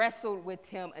wrestled with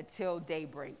him until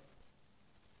daybreak.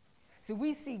 So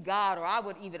we see God, or I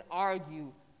would even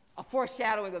argue, a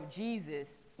foreshadowing of Jesus,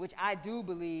 which I do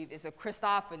believe is a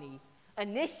Christophany,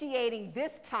 initiating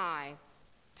this time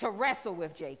to wrestle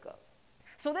with Jacob.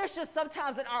 So there's just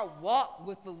sometimes in our walk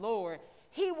with the Lord,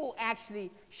 he will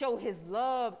actually show his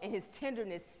love and his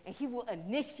tenderness, and he will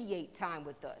initiate time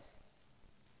with us.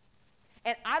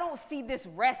 And I don't see this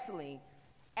wrestling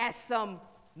as some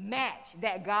match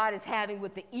that God is having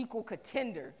with the equal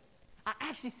contender. I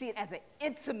actually see it as an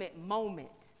intimate moment.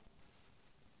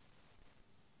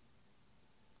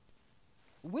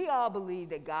 We all believe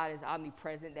that God is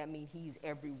omnipresent. That means he's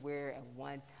everywhere at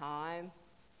one time.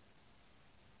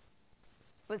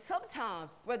 But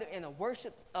sometimes, whether in a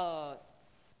worship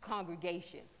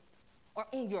congregation or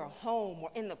in your home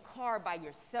or in the car by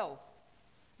yourself,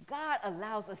 God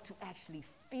allows us to actually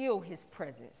feel his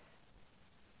presence.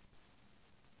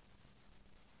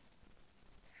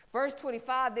 Verse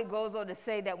 25 then goes on to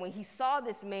say that when he saw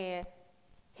this man,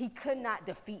 he could not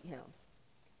defeat him.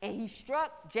 And he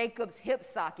struck Jacob's hip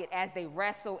socket as they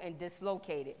wrestled and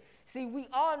dislocated. See, we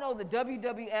all know the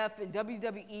WWF and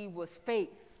WWE was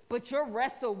fake, but your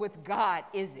wrestle with God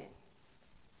isn't.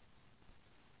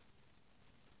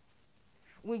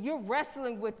 When you're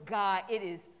wrestling with God, it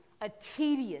is a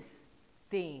tedious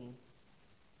thing.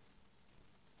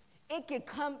 It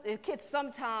can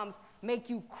sometimes make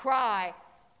you cry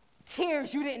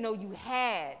tears you didn't know you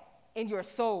had in your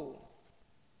soul.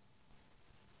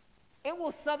 It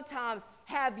will sometimes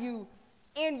have you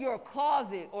in your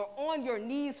closet or on your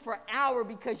knees for an hour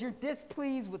because you're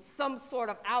displeased with some sort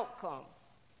of outcome.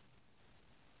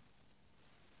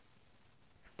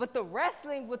 But the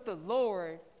wrestling with the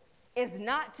Lord is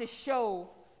not to show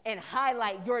and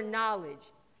highlight your knowledge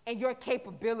and your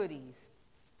capabilities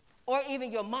or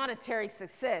even your monetary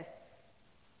success.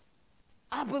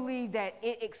 I believe that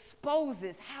it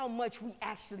exposes how much we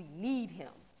actually need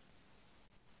him.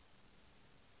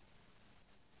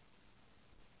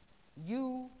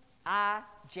 You, I,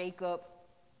 Jacob,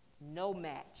 no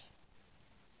match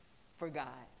for God.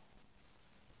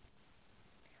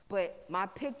 But my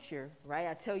picture, right,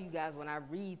 I tell you guys when I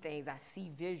read things, I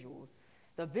see visuals.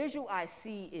 The visual I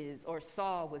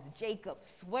saw was Jacob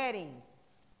sweating,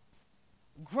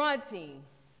 grunting,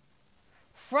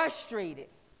 frustrated.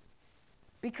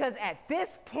 Because at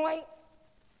this point,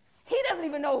 he doesn't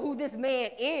even know who this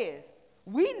man is.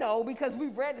 We know because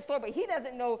we've read the story, but he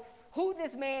doesn't know who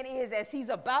this man is as he's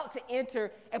about to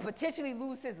enter and potentially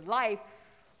lose his life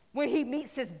when he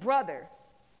meets his brother.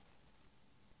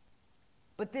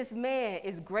 But this man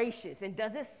is gracious and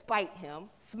doesn't smite him,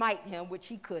 which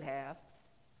he could have.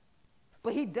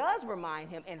 But he does remind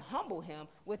him and humble him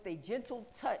with a gentle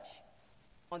touch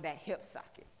on that hip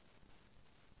socket.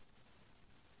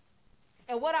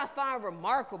 And what I find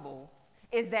remarkable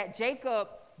is that Jacob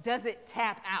doesn't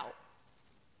tap out.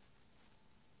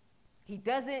 He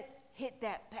doesn't hit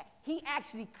that back. He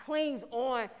actually clings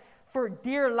on for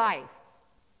dear life.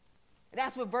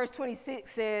 That's what verse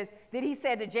 26 says. Then he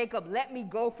said to Jacob, "Let me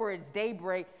go, for it's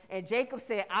daybreak." And Jacob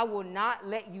said, "I will not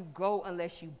let you go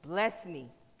unless you bless me."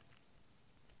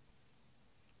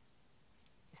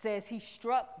 It says he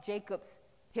struck Jacob's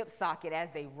hip socket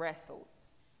as they wrestled.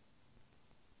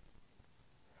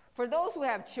 For those who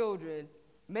have children,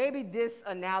 maybe this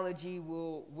analogy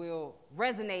will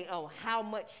resonate on how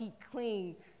much he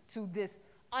clinged to this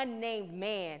unnamed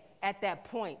man at that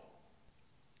point.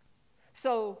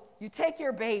 So you take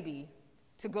your baby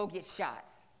to go get shots.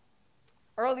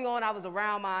 Early on, I was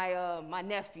around my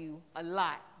nephew a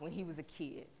lot when he was a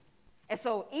kid. And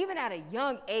so even at a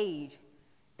young age,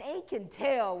 they can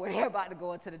tell when they're about to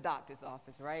go into the doctor's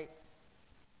office, right?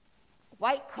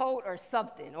 White coat or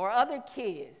something, or other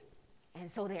kids.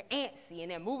 And so they're antsy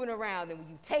and they're moving around. And when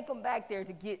you take them back there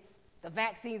to get the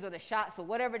vaccines or the shots or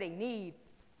whatever they need,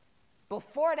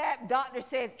 before that doctor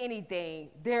says anything,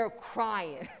 they're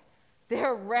crying.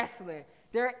 They're wrestling.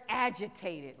 They're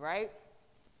agitated, right?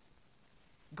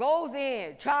 Goes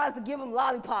in, tries to give them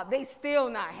lollipop. They still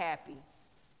not happy.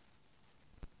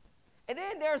 And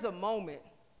then there's a moment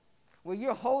where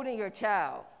you're holding your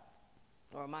child,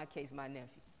 or in my case, my nephew.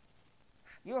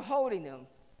 You're holding them,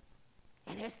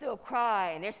 and they're still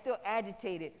crying, they're still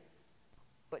agitated,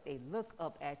 but they look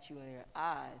up at you in their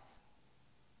eyes.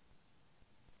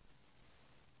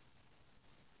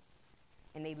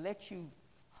 And they let you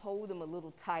hold them a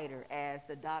little tighter as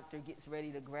the doctor gets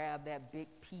ready to grab that big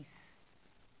piece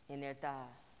in their thigh.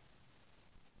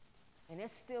 And they're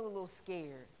still a little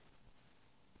scared.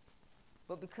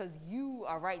 But because you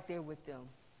are right there with them,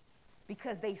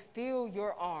 because they feel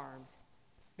your arms,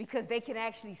 because they can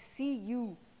actually see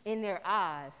you in their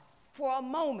eyes for a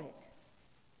moment,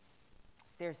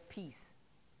 there's peace.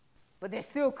 But they're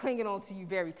still clinging on to you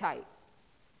very tight.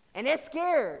 And they're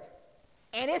scared.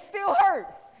 And it still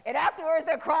hurts. And afterwards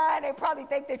they're crying. They probably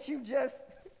think that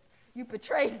you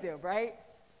betrayed them, right?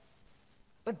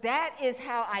 But that is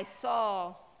how I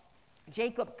saw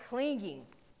Jacob clinging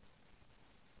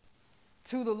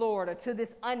to the Lord, or to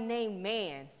this unnamed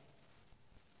man,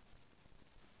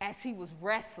 as he was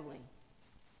wrestling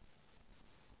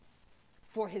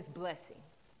for his blessing.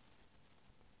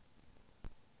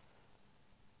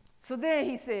 So then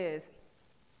he says,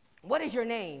 "What is your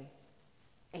name?"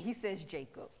 And he says,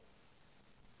 "Jacob."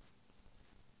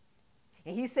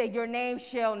 And he said, "Your name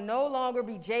shall no longer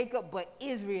be Jacob, but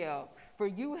Israel, for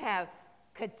you have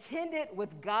contended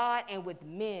with God and with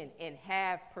men, and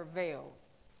have prevailed.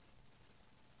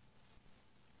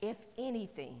 If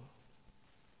anything,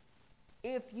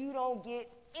 if you don't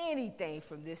get anything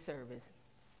from this service,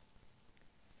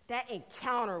 that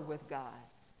encounter with God,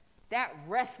 that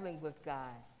wrestling with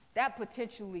God, that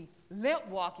potentially limp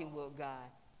walking with God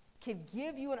can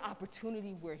give you an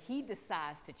opportunity where he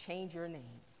decides to change your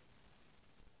name.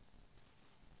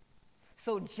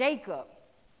 So Jacob,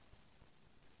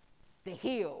 the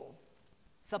heel,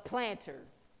 supplanter,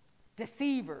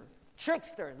 deceiver,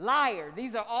 trickster, liar,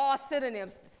 these are all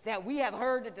synonyms that we have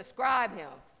heard to describe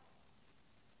him.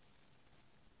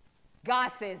 God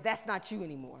says, that's not you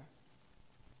anymore.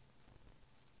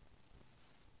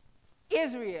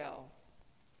 Israel,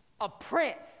 a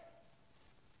prince.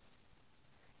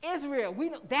 Israel, we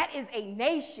know that is a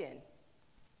nation.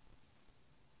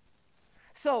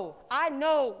 So I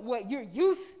know what you're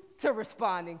used to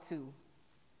responding to.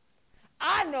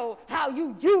 I know how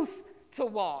you used to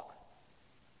walk.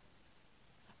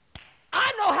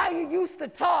 I know how you used to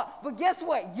talk, but guess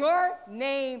what? Your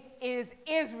name is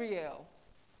Israel.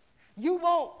 You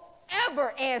won't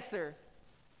ever answer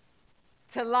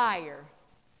to liar,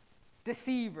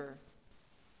 deceiver,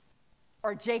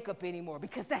 or Jacob anymore,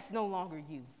 because that's no longer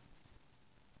you.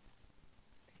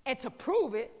 And to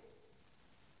prove it,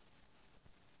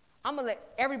 I'm going to let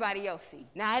everybody else see.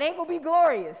 Now, it ain't going to be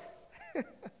glorious,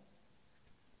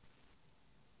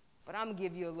 but I'm going to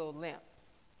give you a little limp.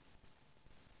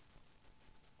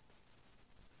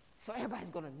 So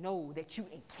everybody's going to know that you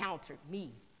encountered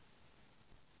me.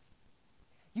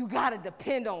 You got to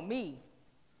depend on me.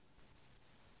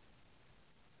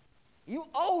 You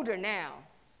older now.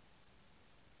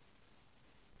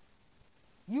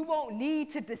 You won't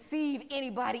need to deceive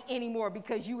anybody anymore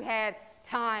because you had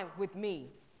time with me.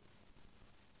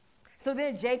 So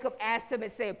then Jacob asked him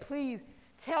and said, please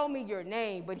tell me your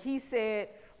name. But he said,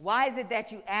 why is it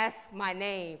that you ask my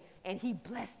name? And he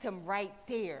blessed him right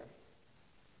there.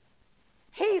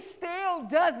 He still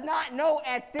does not know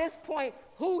at this point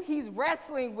who he's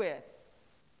wrestling with.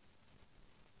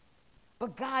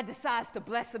 But God decides to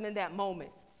bless him in that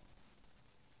moment.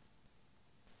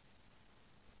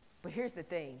 But here's the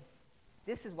thing.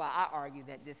 This is why I argue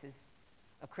that this is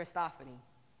a Christophany.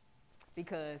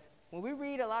 Because when we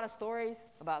read a lot of stories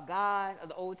about God of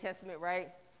the Old Testament, right,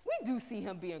 we do see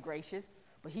him being gracious,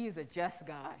 but he is a just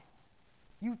God.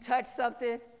 You touch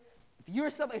something,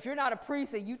 if you're not a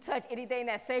priest and you touch anything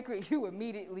that's sacred, you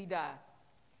immediately die.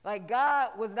 Like, God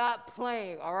was not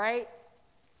playing, all right?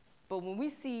 But when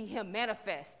we see him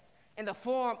manifest in the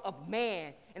form of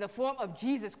man, in the form of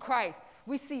Jesus Christ,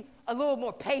 we see a little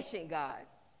more patient God.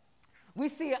 We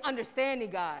see an understanding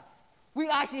God. We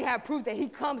actually have proof that he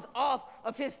comes off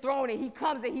of his throne and he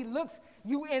comes and he looks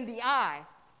you in the eye.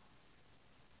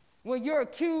 When you're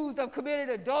accused of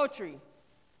committing adultery,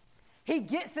 he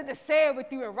gets in the cell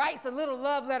with you and writes a little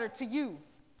love letter to you.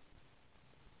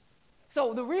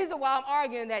 So the reason why I'm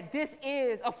arguing that this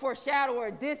is a foreshadow,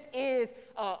 or this is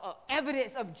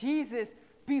evidence of Jesus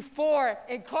before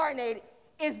incarnated,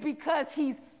 is because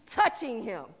he's touching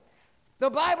him. The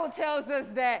Bible tells us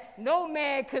that no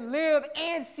man could live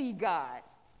and see God.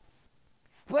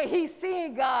 But he's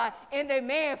seeing God in the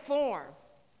man form.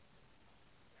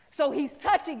 So he's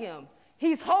touching him.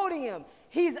 He's holding him.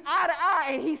 He's eye to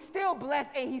eye, and he's still blessed,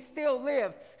 and he still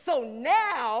lives. So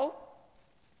now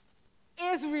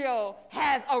Israel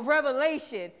has a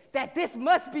revelation that this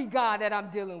must be God that I'm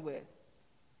dealing with.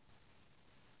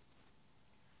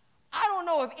 I don't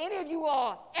know if any of you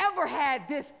all ever had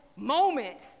this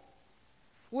moment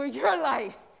where you're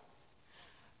like,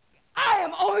 I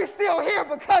am only still here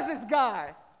because it's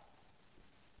God.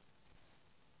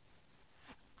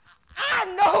 I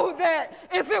know that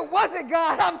if it wasn't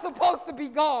God, I'm supposed to be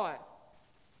gone.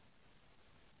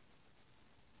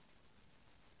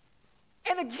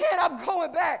 And again, I'm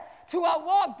going back to I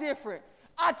walk different.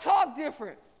 I talk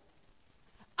different.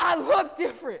 I look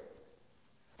different.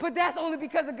 But that's only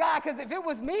because of God, because if it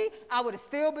was me, I would have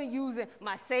still been using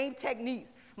my same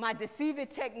techniques, my deceiving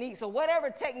techniques, or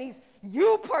whatever techniques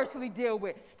you personally deal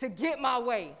with to get my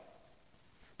way.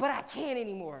 But I can't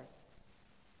anymore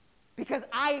because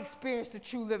I experienced the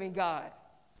true living God.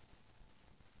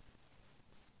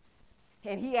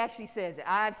 And he actually says that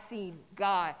I've seen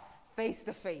God face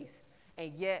to face,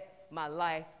 and yet my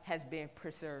life has been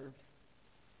preserved.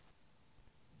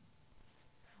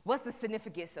 What's the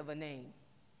significance of a name?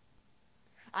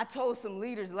 I told some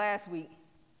leaders last week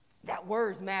that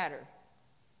words matter.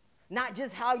 Not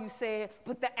just how you say it,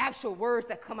 but the actual words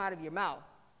that come out of your mouth.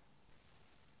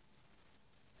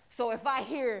 So if I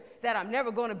hear that I'm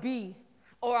never going to be,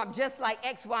 or I'm just like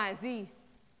X, Y, and Z,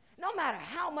 No matter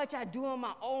how much I do in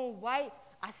my own right,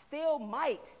 I still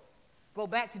might go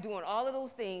back to doing all of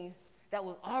those things that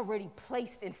was already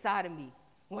placed inside of me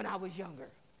when I was younger.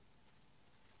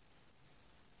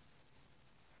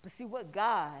 But see what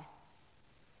God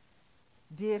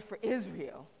did for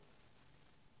Israel,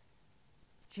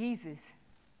 Jesus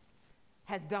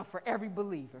has done for every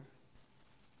believer,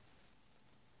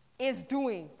 is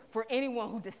doing for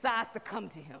anyone who decides to come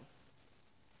to him.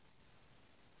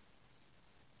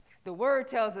 The word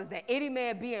tells us that any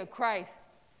man be in Christ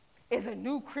is a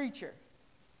new creature.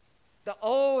 The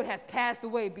old has passed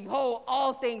away. Behold,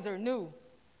 all things are new.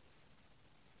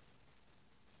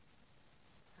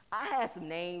 I had some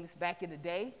names back in the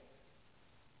day,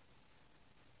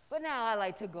 but now I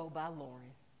like to go by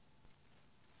Lauren.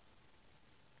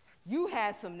 You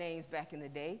had some names back in the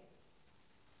day,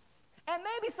 and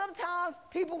maybe sometimes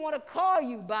people want to call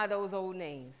you by those old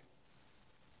names,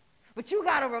 but you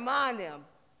got to remind them,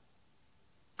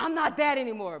 I'm not that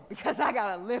anymore because I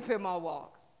got to live in my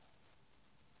walk.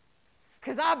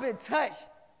 Because I've been touched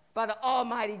by the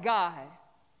Almighty God.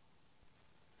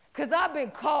 Because I've been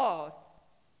called.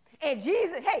 And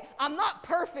Jesus, hey, I'm not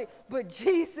perfect, but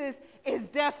Jesus is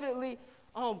definitely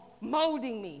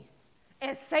molding me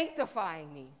and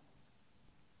sanctifying me.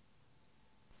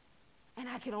 And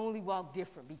I can only walk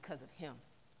different because of him.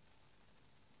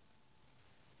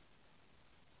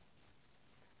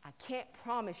 I can't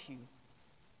promise you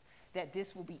that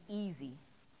this will be easy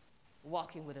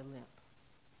walking with a limp.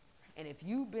 And if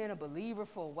you've been a believer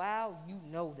for a while, you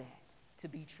know that to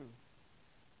be true.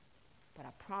 But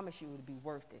I promise you it'll be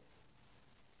worth it.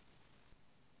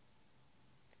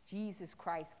 Jesus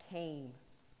Christ came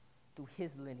through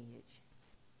his lineage.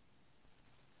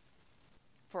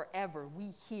 Forever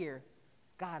we hear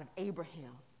God of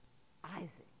Abraham, Isaac,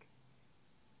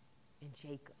 and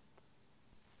Jacob.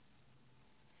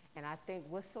 And I think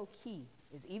what's so key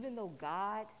is even though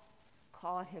God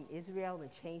called him Israel and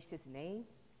changed his name,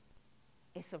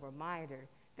 it's a reminder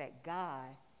that God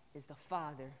is the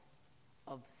Father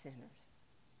of sinners.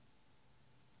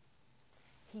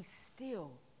 He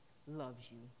still loves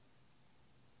you.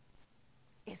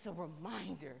 It's a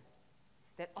reminder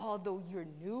that although you're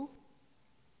new,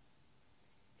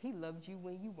 he loved you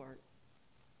when you weren't.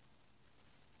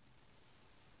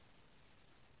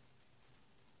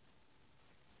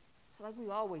 So like we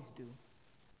always do,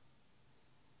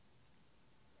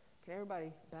 can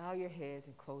everybody bow your heads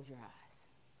and close your eyes?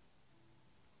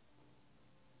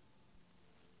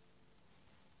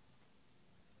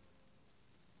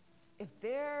 If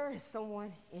there is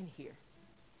someone in here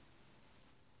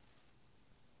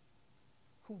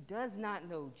who does not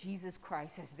know Jesus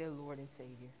Christ as their Lord and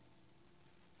Savior,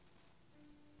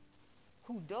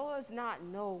 who does not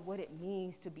know what it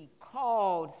means to be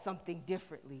called something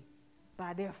differently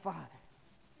by their Father,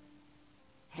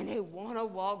 and they want to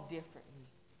walk differently,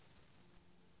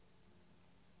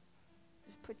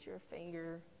 just put your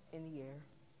finger in the air,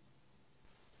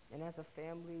 and as a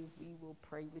family, we will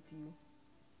pray with you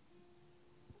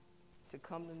to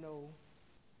come to know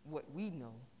what we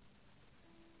know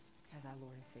as our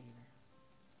Lord and Savior.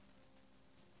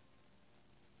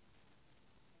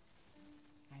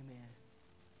 Amen.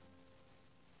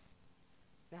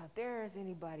 Now, if there is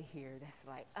anybody here that's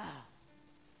like,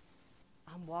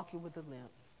 I'm walking with a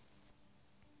limp,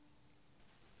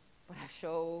 but I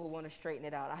sure want to straighten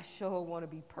it out. I sure want to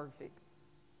be perfect.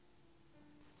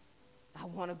 I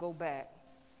want to go back,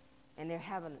 and they're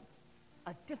having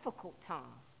a difficult time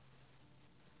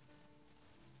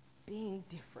being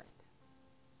different,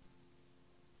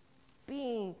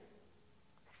 being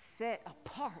set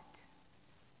apart.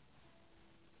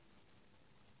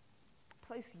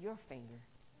 Place your finger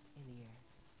in the air,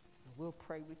 and we'll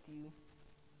pray with you.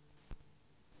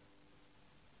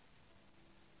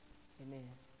 Amen.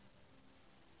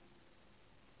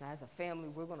 Now, as a family,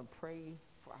 we're going to pray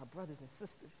for our brothers and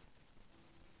sisters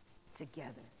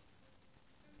together.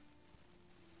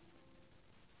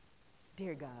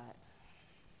 Dear God,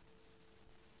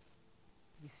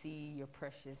 you see your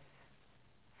precious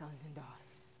sons and daughters,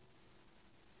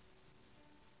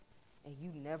 and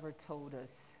you never told us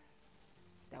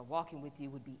that walking with you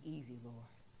would be easy, Lord.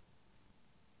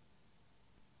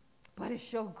 But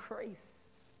it's your grace.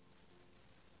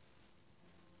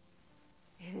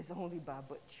 It is only by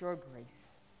but your grace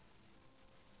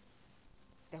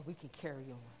that we can carry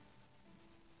on.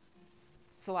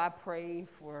 So I pray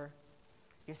for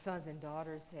your sons and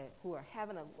daughters who are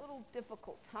having a little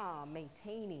difficult time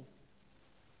maintaining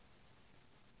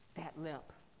that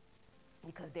limp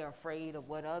because they're afraid of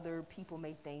what other people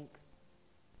may think,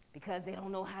 because they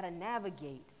don't know how to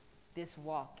navigate this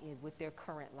walk with their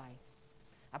current life.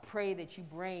 I pray that you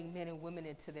bring men and women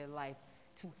into their life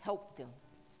to help them,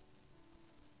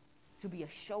 to be a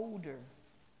shoulder.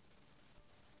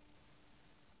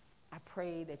 I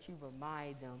pray that you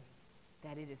remind them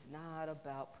that it is not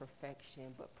about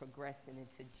perfection, but progressing and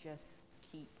to just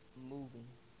keep moving,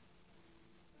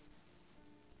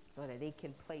 so that they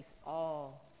can place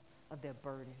all of their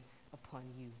burdens upon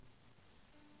you.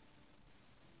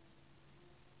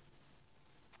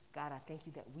 God, I thank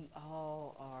you that we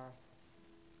all are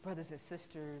brothers and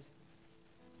sisters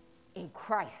in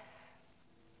Christ,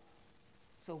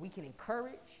 so we can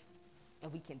encourage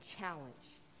and we can challenge.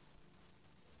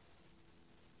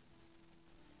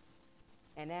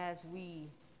 And as we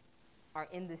are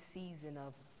in this season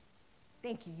of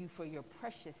thanking you for your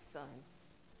precious Son,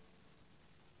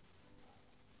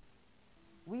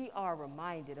 we are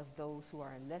reminded of those who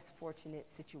are in less fortunate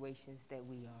situations that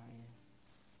we are in.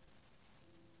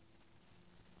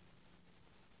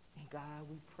 And God,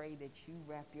 we pray that you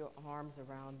wrap your arms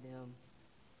around them,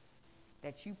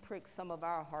 that you prick some of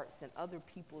our hearts and other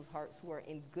people's hearts who are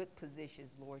in good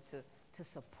positions, Lord, to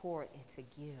support and to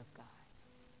give, God.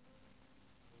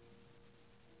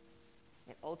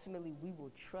 And ultimately, we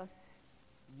will trust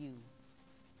you.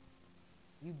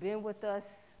 You've been with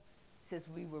us since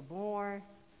we were born,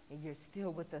 and you're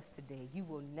still with us today. You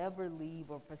will never leave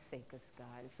or forsake us,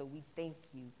 God. And so we thank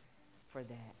you for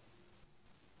that.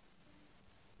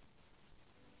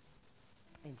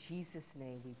 In Jesus'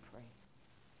 name we pray.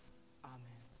 Amen.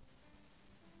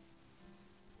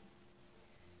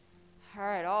 All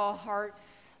right, all hearts,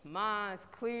 minds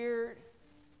cleared.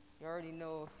 You already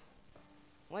know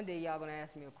one day y'all gonna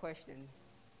ask me a question.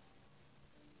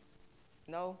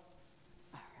 No?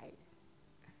 All right.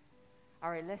 All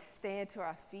right, let's stand to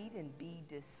our feet and be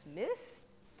dismissed.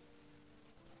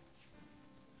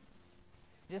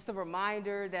 Just a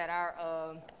reminder that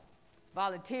our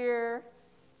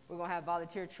we're gonna have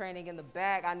volunteer training in the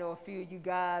back. I know a few of you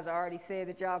guys already said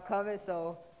that y'all coming,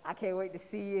 so I can't wait to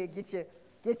see you.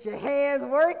 Get your hands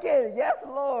working. Yes,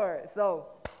 Lord. So,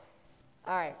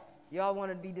 all right. Y'all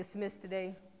want to be dismissed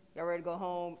today? Y'all ready to go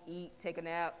home, eat, take a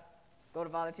nap, go to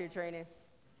volunteer training?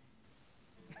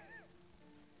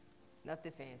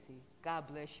 Nothing fancy. God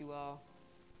bless you all.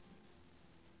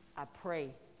 I pray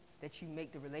that you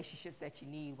make the relationships that you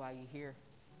need while you're here.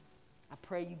 I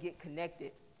pray you get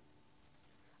connected.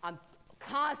 I'm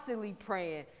constantly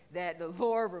praying that the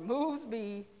Lord removes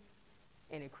me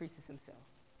and increases himself.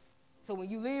 So when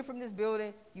you leave from this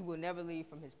building, you will never leave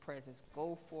from his presence.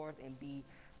 Go forth and be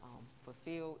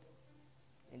fulfilled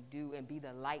and be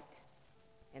the light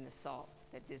and the salt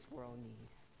that this world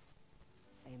needs.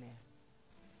 Amen.